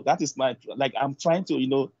my goal. That is my, like, I'm trying to, you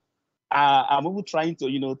know, I'm even trying to,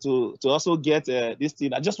 you know, to also get this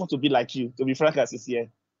thing. I just want to be like you, to be frank as is here.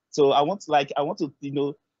 So I want to, you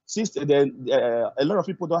know, since then a lot of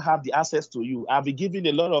people don't have the access to you. I've been giving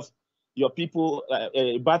a lot of your people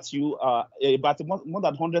about you, about more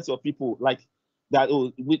than hundreds of people, like that.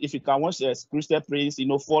 Oh, if you can watch Christian Prince, you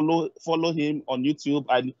know, follow him on YouTube,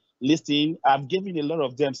 and listening. I've given a lot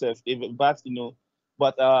of them, but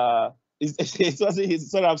but sorry,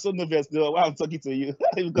 I'm so nervous though while I'm talking to you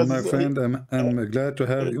because My friend, I'm glad to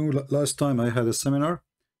have you. Last time I had a seminar,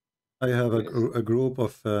 I have a group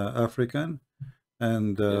of African,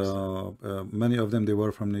 and many of them, they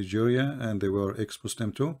were from Nigeria, and they were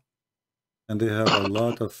ex-Muslim too. And they have a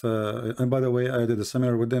lot of, and by the way, I did a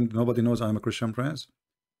seminar with them. Nobody knows I'm a Christian Prince.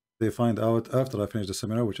 They find out after I finish the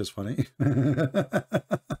seminar, which is funny.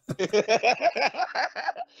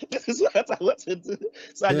 This is what I want to do.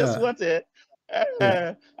 So I just want to,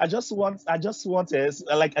 I just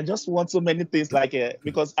want so many things, like,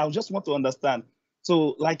 because I just want to understand.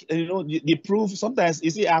 So, like, the proof, sometimes,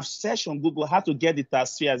 you see, I've searched on Google how to get the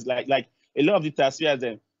tasfirs, like a lot of the tasfirs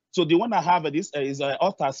then. So the one I have is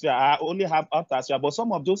all tasfir. I only have all tasfir, but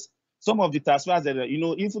some of the tasfirs that,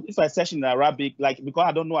 if I search in Arabic, like, because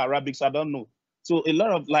I don't know Arabic, so I don't know. So a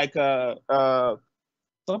lot of, like,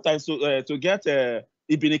 sometimes to get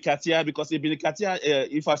Ibn Kathir, because Ibn Kathir,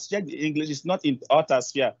 if I check the English, it's not in all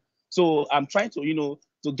tasfir. So I'm trying to,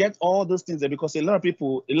 to get all those things there, because a lot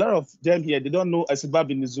of them here, they don't know Asbab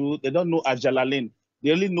bin Nuzul, they don't know Al-Jalalain.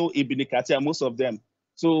 They only know Ibn Kathir, most of them.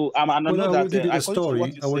 So I will give you the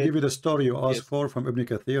story. I will give you the story you asked Yes. for from Ibn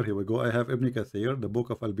Kathir. Here we go. I have Ibn Kathir, the book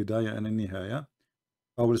of Al-Bidayah and Al-Nihaya.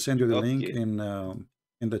 I will send you the link in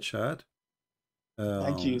the chat.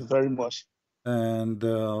 Thank you very much. And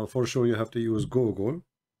for sure, you have to use Google.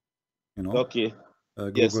 Okay.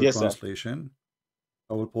 Google Translation.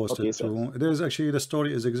 I will post it sir. too. There's actually, the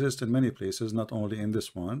story exists in many places, not only in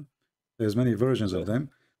this one. There's many versions of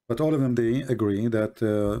them, but all of them, they agree that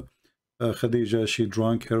Khadija, she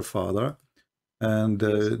drank her father, and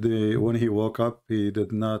when he woke up, he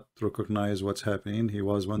did not recognize what's happening. He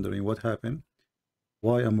was wondering what happened,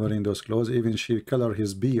 why I'm wearing those clothes. Even she colored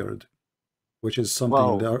his beard, which is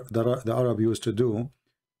something the Arab used to do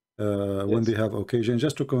when they have occasion,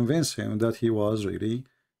 just to convince him that he was really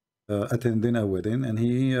attending a wedding, and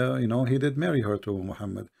he he did marry her to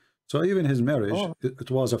Muhammad. So even his marriage,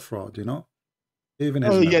 it was a fraud, even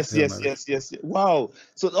his yes. Wow.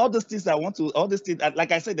 So all those things all these things,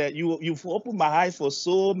 like I said, that you've opened my eyes for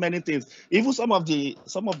so many things. Even some of the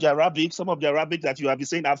Arabic that you have been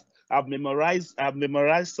saying, I've memorized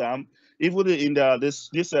some. Even in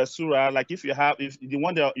this surah, like, if the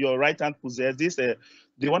one that your right hand possesses, this the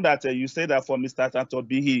one that you say that for Mr.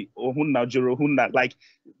 Tantobihi Ohunna Jerohunna, like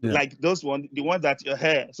those one, the one that your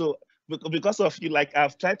hair. So because of you, like,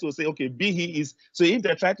 I've tried to say, okay, Bihi is, so if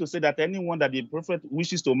they try to say that anyone that the prophet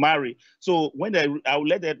wishes to marry, so when I will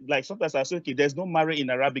let that, like, sometimes I say, okay, there's no marry in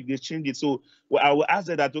Arabic, they change it. So I will ask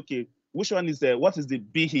them that, okay, which one is what is the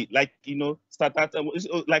Bihi, like, start at,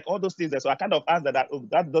 like, all those things there. So I kind of ask that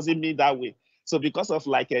doesn't mean that way. So because of,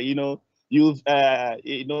 like, you've you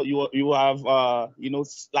have like,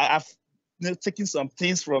 I've taken some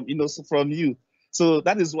things from from you. So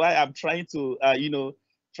that is why I'm trying to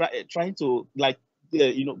trying to, like,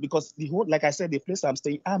 because the whole, like I said, the place I'm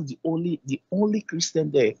staying, I'm the only Christian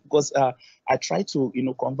there, because I try to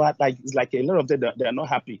convert, like, it's like a lot of them, they're not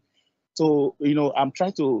happy. So I'm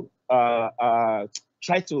trying to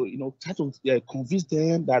convince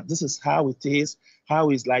them that this is how it is, how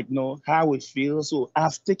it's, like, how it feels. So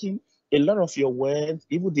I've taken a lot of your words,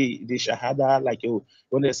 even the shahada, like,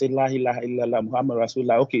 when they say la ilaha illallah Muhammad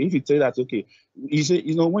Rasulullah. Okay, if you say that, okay, you say,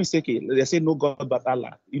 when you say, okay, they say no God but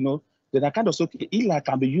Allah, then I kind of say, okay, Ilah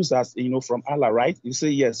can be used as, from Allah, right? You say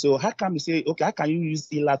yes. So how can you say, okay, how can you use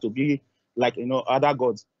Ilah to be like, other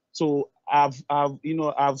gods? So I've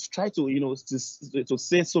tried to, to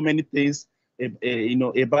say so many things,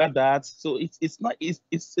 about that. So it's not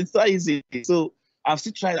easy. So I'm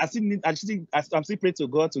still trying. I'm still praying to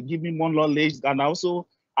God to give me more knowledge, and also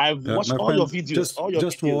I've watched all your videos.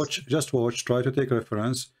 Just watch. Try to take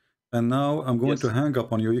reference. And now I'm going to hang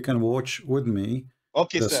up on you. You can watch with me.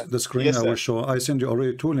 Okay, sir. The screen I will show. I send you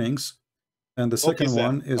already 2 links, and the second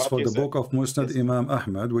one is for the book of Musnad Imam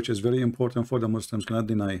Ahmad, which is very important for the Muslims. Cannot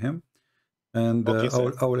deny him. And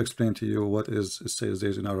I will explain to you what it says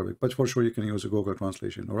there in Arabic. But for sure, you can use a Google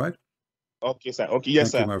translation. All right? Okay, sir. Okay,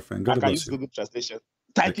 yes, Thank sir. you, my friend. God bless you. Google translation.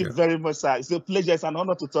 Thank you very much, sir. It's a pleasure. It's an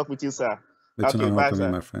honor to talk with you, sir. It's an honor to me,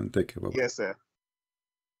 my friend. Take care. Bye-bye. Yes, sir.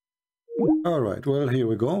 All right. Well, here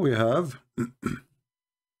we go. We have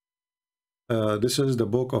this is the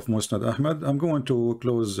book of Musnad Ahmad. I'm going to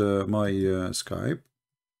close my Skype.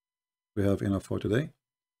 We have enough for today.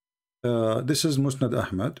 This is Musnad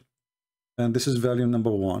Ahmad, and this is volume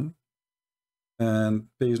number 1, and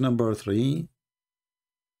page number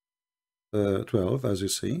 312, as you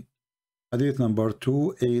see. Hadith number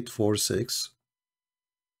 2846.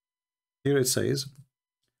 Here it says,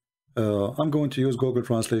 I'm going to use Google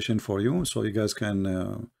Translation for you, so you guys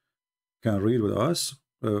can read with us.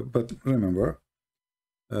 But remember,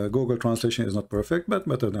 Google Translation is not perfect, but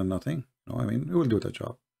better than nothing. No, I mean, it will do the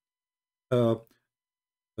job.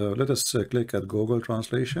 Let us click at Google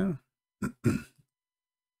Translation.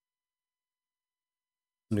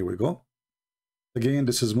 Here we go. Again,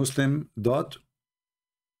 this is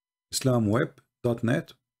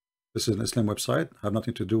muslim.islamweb.net. This is an Islam website, have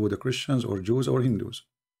nothing to do with the Christians or Jews or Hindus.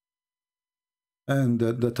 And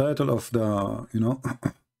the title of the,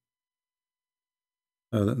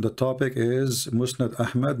 the topic is Musnad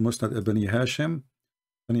Ahmad, Musnad Ibn Hashim.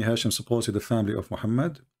 Ibn Hashim supposedly the family of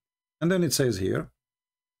Muhammad. And then it says here,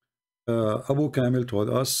 Abu Kamil told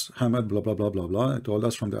us, Hamad, blah, blah, blah, blah, blah. It told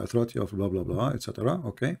us from the authority of blah, blah, blah, etc.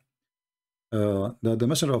 Okay. That the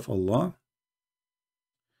Messenger of Allah,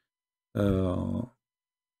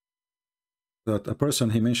 that a person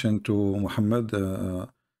he mentioned to Muhammad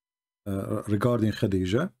regarding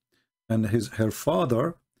Khadija, and her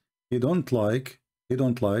father, he don't like,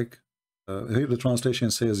 here the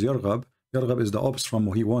translation says Yarghab. Yarghab is the opposite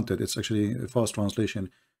from he wanted. It's actually a false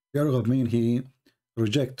translation. Yarghab means he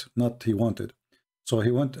reject, not he wanted. So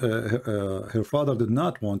he went, her father did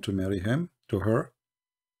not want to marry him, to her.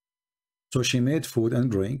 So she made food and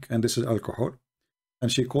drink, and this is alcohol. And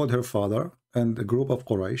she called her father and a group of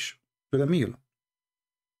Quraysh to the meal.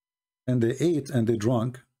 And they ate and they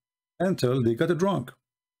drank until they got drunk.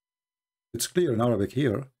 It's clear in Arabic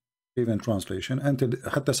here, even translation, until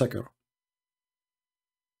hatta sakar.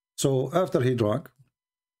 So after he drank,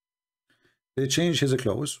 they changed his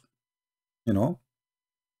clothes, and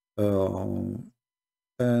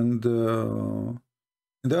in the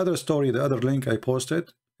other story, the other link I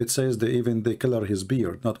posted, it says they color his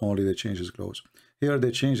beard. Not only they change his clothes. Here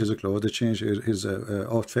they change his clothes, they change his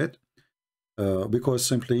outfit, because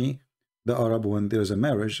simply the Arab, when there's a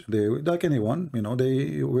marriage, they, like anyone,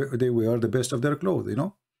 they wear the best of their clothes,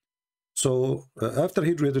 So after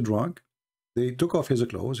he really drunk, they took off his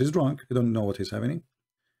clothes. He's drunk. He don't know what is happening,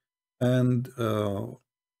 and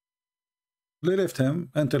they left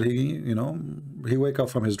him until he, he wake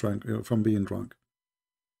up from his drunk, from being drunk.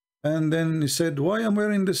 And then he said, "Why am I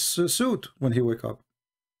wearing this suit?" When he wake up,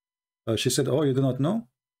 she said, "Oh, you do not know?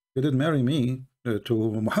 You did marry me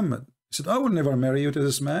to Muhammad." He said, "I will never marry you to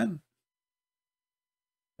this man."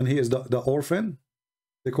 And he is the orphan.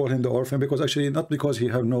 They call him the orphan because actually not because he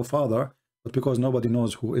have no father, but because nobody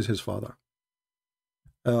knows who is his father.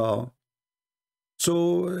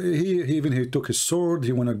 So he took his sword.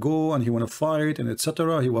 He want to go and he want to fight and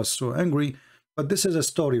etc. He was so angry. But this is a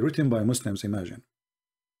story written by Muslims. Imagine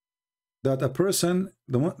that a person,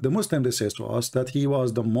 the Muslim, they says to us that he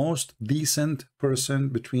was the most decent person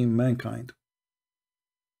between mankind.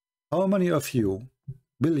 How many of you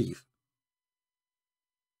believe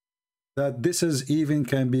that this is even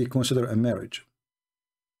can be considered a marriage?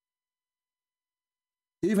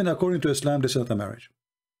 Even according to Islam, this is not a marriage,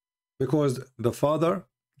 because the father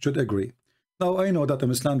should agree. Now I know that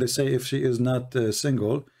in Islam they say if she is not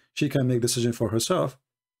single, she can make decision for herself,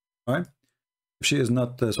 right? If she is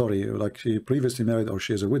not like she previously married or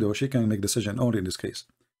she is a widow, she can make decision only in this case.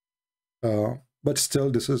 But still,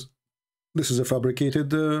 this is a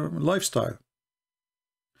fabricated lifestyle.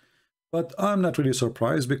 But I'm not really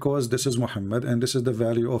surprised, because this is Muhammad and this is the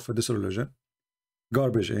value of this religion.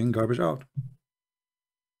 Garbage in, garbage out.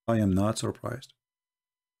 I am not surprised.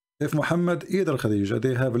 If Muhammad, either Khadija,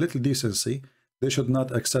 they have a little decency, they should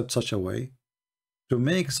not accept such a way to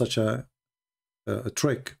make such a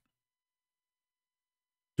trick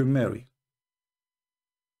to marry.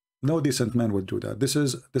 No decent man would do that. This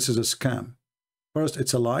is a scam. First,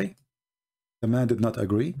 it's a lie. The man did not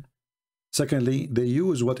agree. Secondly, they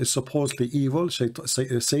use what is supposedly evil,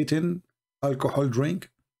 Satan, alcohol drink.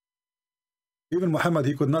 Even Muhammad,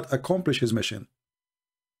 he could not accomplish his mission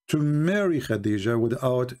to marry Khadija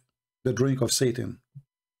without the drink of Satan.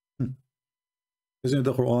 Isn't it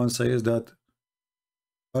the Quran says that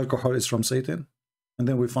alcohol is from Satan? And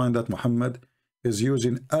then we find that Muhammad is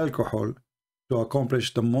using alcohol to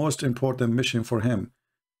accomplish the most important mission for him,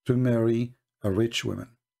 to marry a rich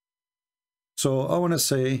woman. So I want to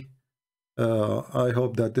say, I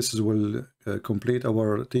hope that this will complete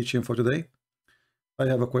our teaching for today. I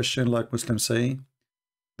have a question, like Muslims say,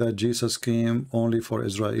 that Jesus came only for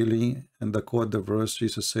Israeli, and the quote, the verse,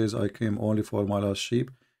 Jesus says, "I came only for my lost sheep."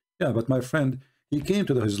 Yeah, but my friend, he came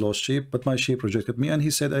to his lost sheep, but my sheep rejected me, and he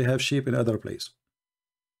said, "I have sheep in other place."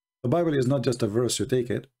 The Bible is not just a verse, you take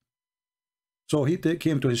it. So he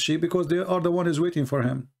came to his sheep because they are the one who is waiting for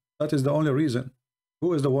him. That is the only reason.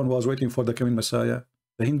 Who is the one who was waiting for the coming Messiah?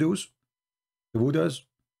 The Hindus? The Buddhas?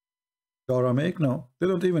 The Aramaic, no. They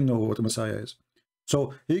don't even know what the Messiah is.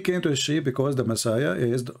 So he came to the sheep because the Messiah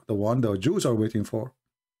is the one the Jews are waiting for.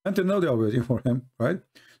 Until now they are waiting for him, right?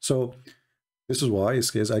 So this is why he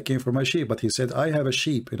says, I came for my sheep. But he said, I have a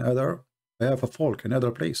sheep I have a folk in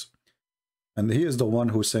other place. And he is the one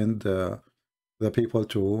who sent the people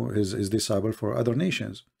to his disciple for other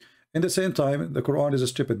nations. In the same time, the Quran is a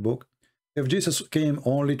stupid book. If Jesus came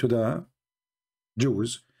only to the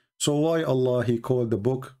Jews, so why Allah he called the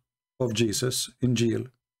book of Jesus Injil?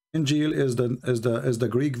 Injil is the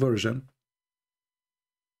Greek version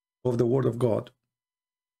of the Word of God.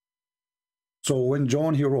 So when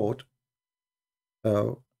John he wrote,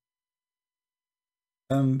 and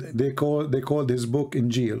they called his book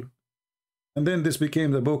Injil, and then this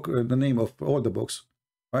became the book, the name of all the books,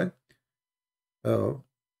 right?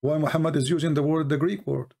 Why Muhammad is using the Greek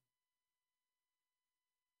word?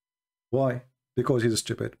 Why? Because he's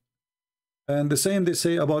stupid. And the same they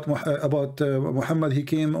say about Muhammad. He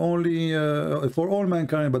came only for all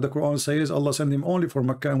mankind, but the Quran says Allah sent him only for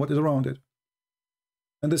Makkah and what is around it.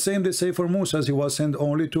 And the same they say for Musa, he was sent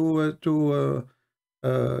only to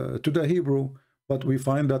the Hebrew. But we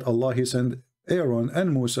find that Allah he sent Aaron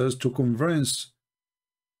and Moses to convince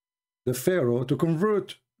the Pharaoh to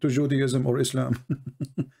convert to Judaism or Islam.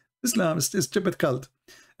 Islam is a stupid cult.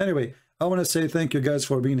 Anyway, I want to say thank you guys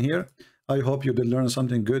for being here. I hope you did learn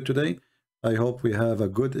something good today. I hope we have a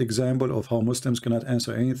good example of how Muslims cannot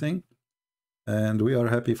answer anything. And we are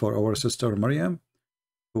happy for our sister Maryam,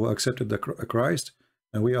 who accepted the Christ.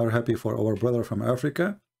 And we are happy for our brother from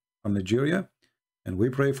Africa, from Nigeria. And we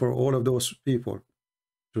pray for all of those people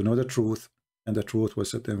to know the truth, and the truth will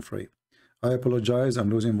set them free. I apologize,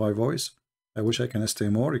 I'm losing my voice. I wish I can stay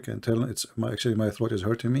more. You can tell actually my throat is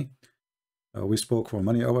hurting me. We spoke for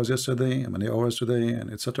many hours yesterday, and many hours today,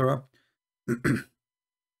 and etc.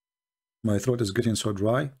 My throat is getting so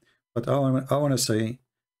dry. But I want to say,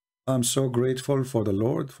 I'm so grateful for the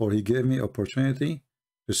Lord, for he gave me opportunity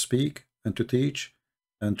to speak and to teach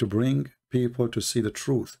and to bring people to see the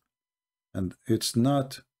truth. And it's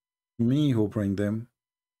not me who bring them,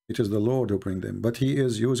 it is the Lord who bring them. But he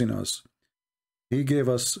is using us. He gave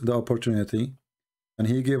us the opportunity, and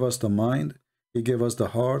he gave us the mind, he gave us the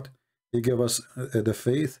heart, he gave us the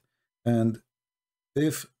faith. And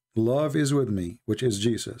if love is with me, which is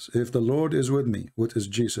Jesus, if the Lord is with me, which is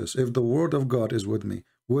Jesus, if the Word of God is with me,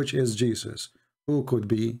 which is Jesus, who could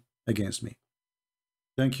be against me?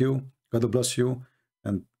 Thank you. God bless you.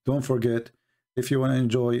 And don't forget, if you want to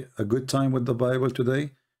enjoy a good time with the Bible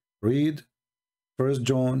today, read 1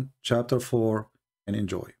 John chapter 4 and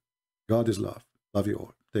enjoy. God is love. Love you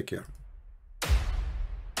all. Take care.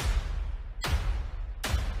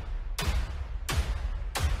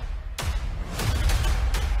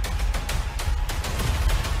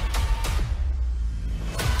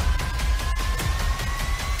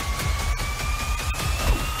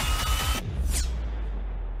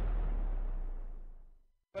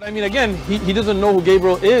 But I mean, again, he doesn't know who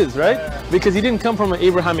Gabriel is, right? Because he didn't come from an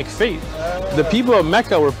Abrahamic faith. The people of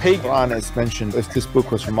Mecca were pagan. The Quran has mentioned if this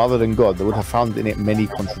book was from other than God, they would have found in it many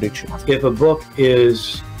contradictions. If a book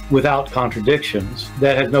is without contradictions,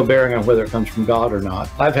 that has no bearing on whether it comes from God or not.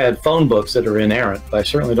 I've had phone books that are inerrant, but I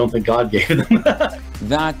certainly don't think God gave them.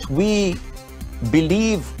 That we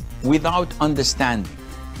believe without understanding.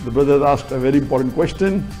 The brother asked a very important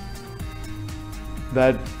question,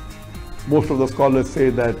 that most of the scholars say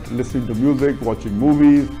that listening to music, watching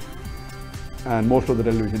movies, and most of the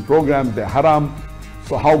television programs, they're haram.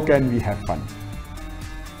 So how can we have fun?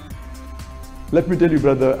 Let me tell you,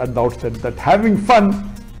 brother, at the outset that having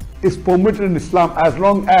fun is permitted in Islam as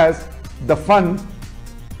long as the fun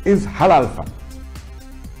is halal fun.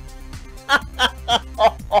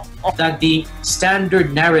 That the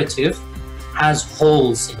standard narrative has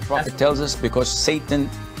holes in it. The Prophet tells us because Satan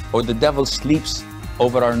or the devil sleeps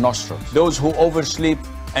over our nostrils. Those who oversleep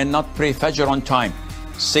and not pray Fajr on time,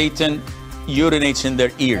 Satan urinates in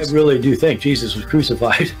their ears. I really do think Jesus was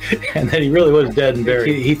crucified and that he really was dead and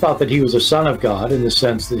buried. He thought that he was a son of God in the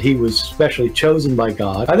sense that he was specially chosen by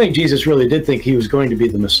God. I think Jesus really did think he was going to be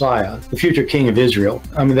the Messiah, the future king of Israel.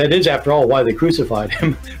 I mean, that is, after all, why they crucified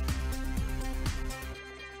him.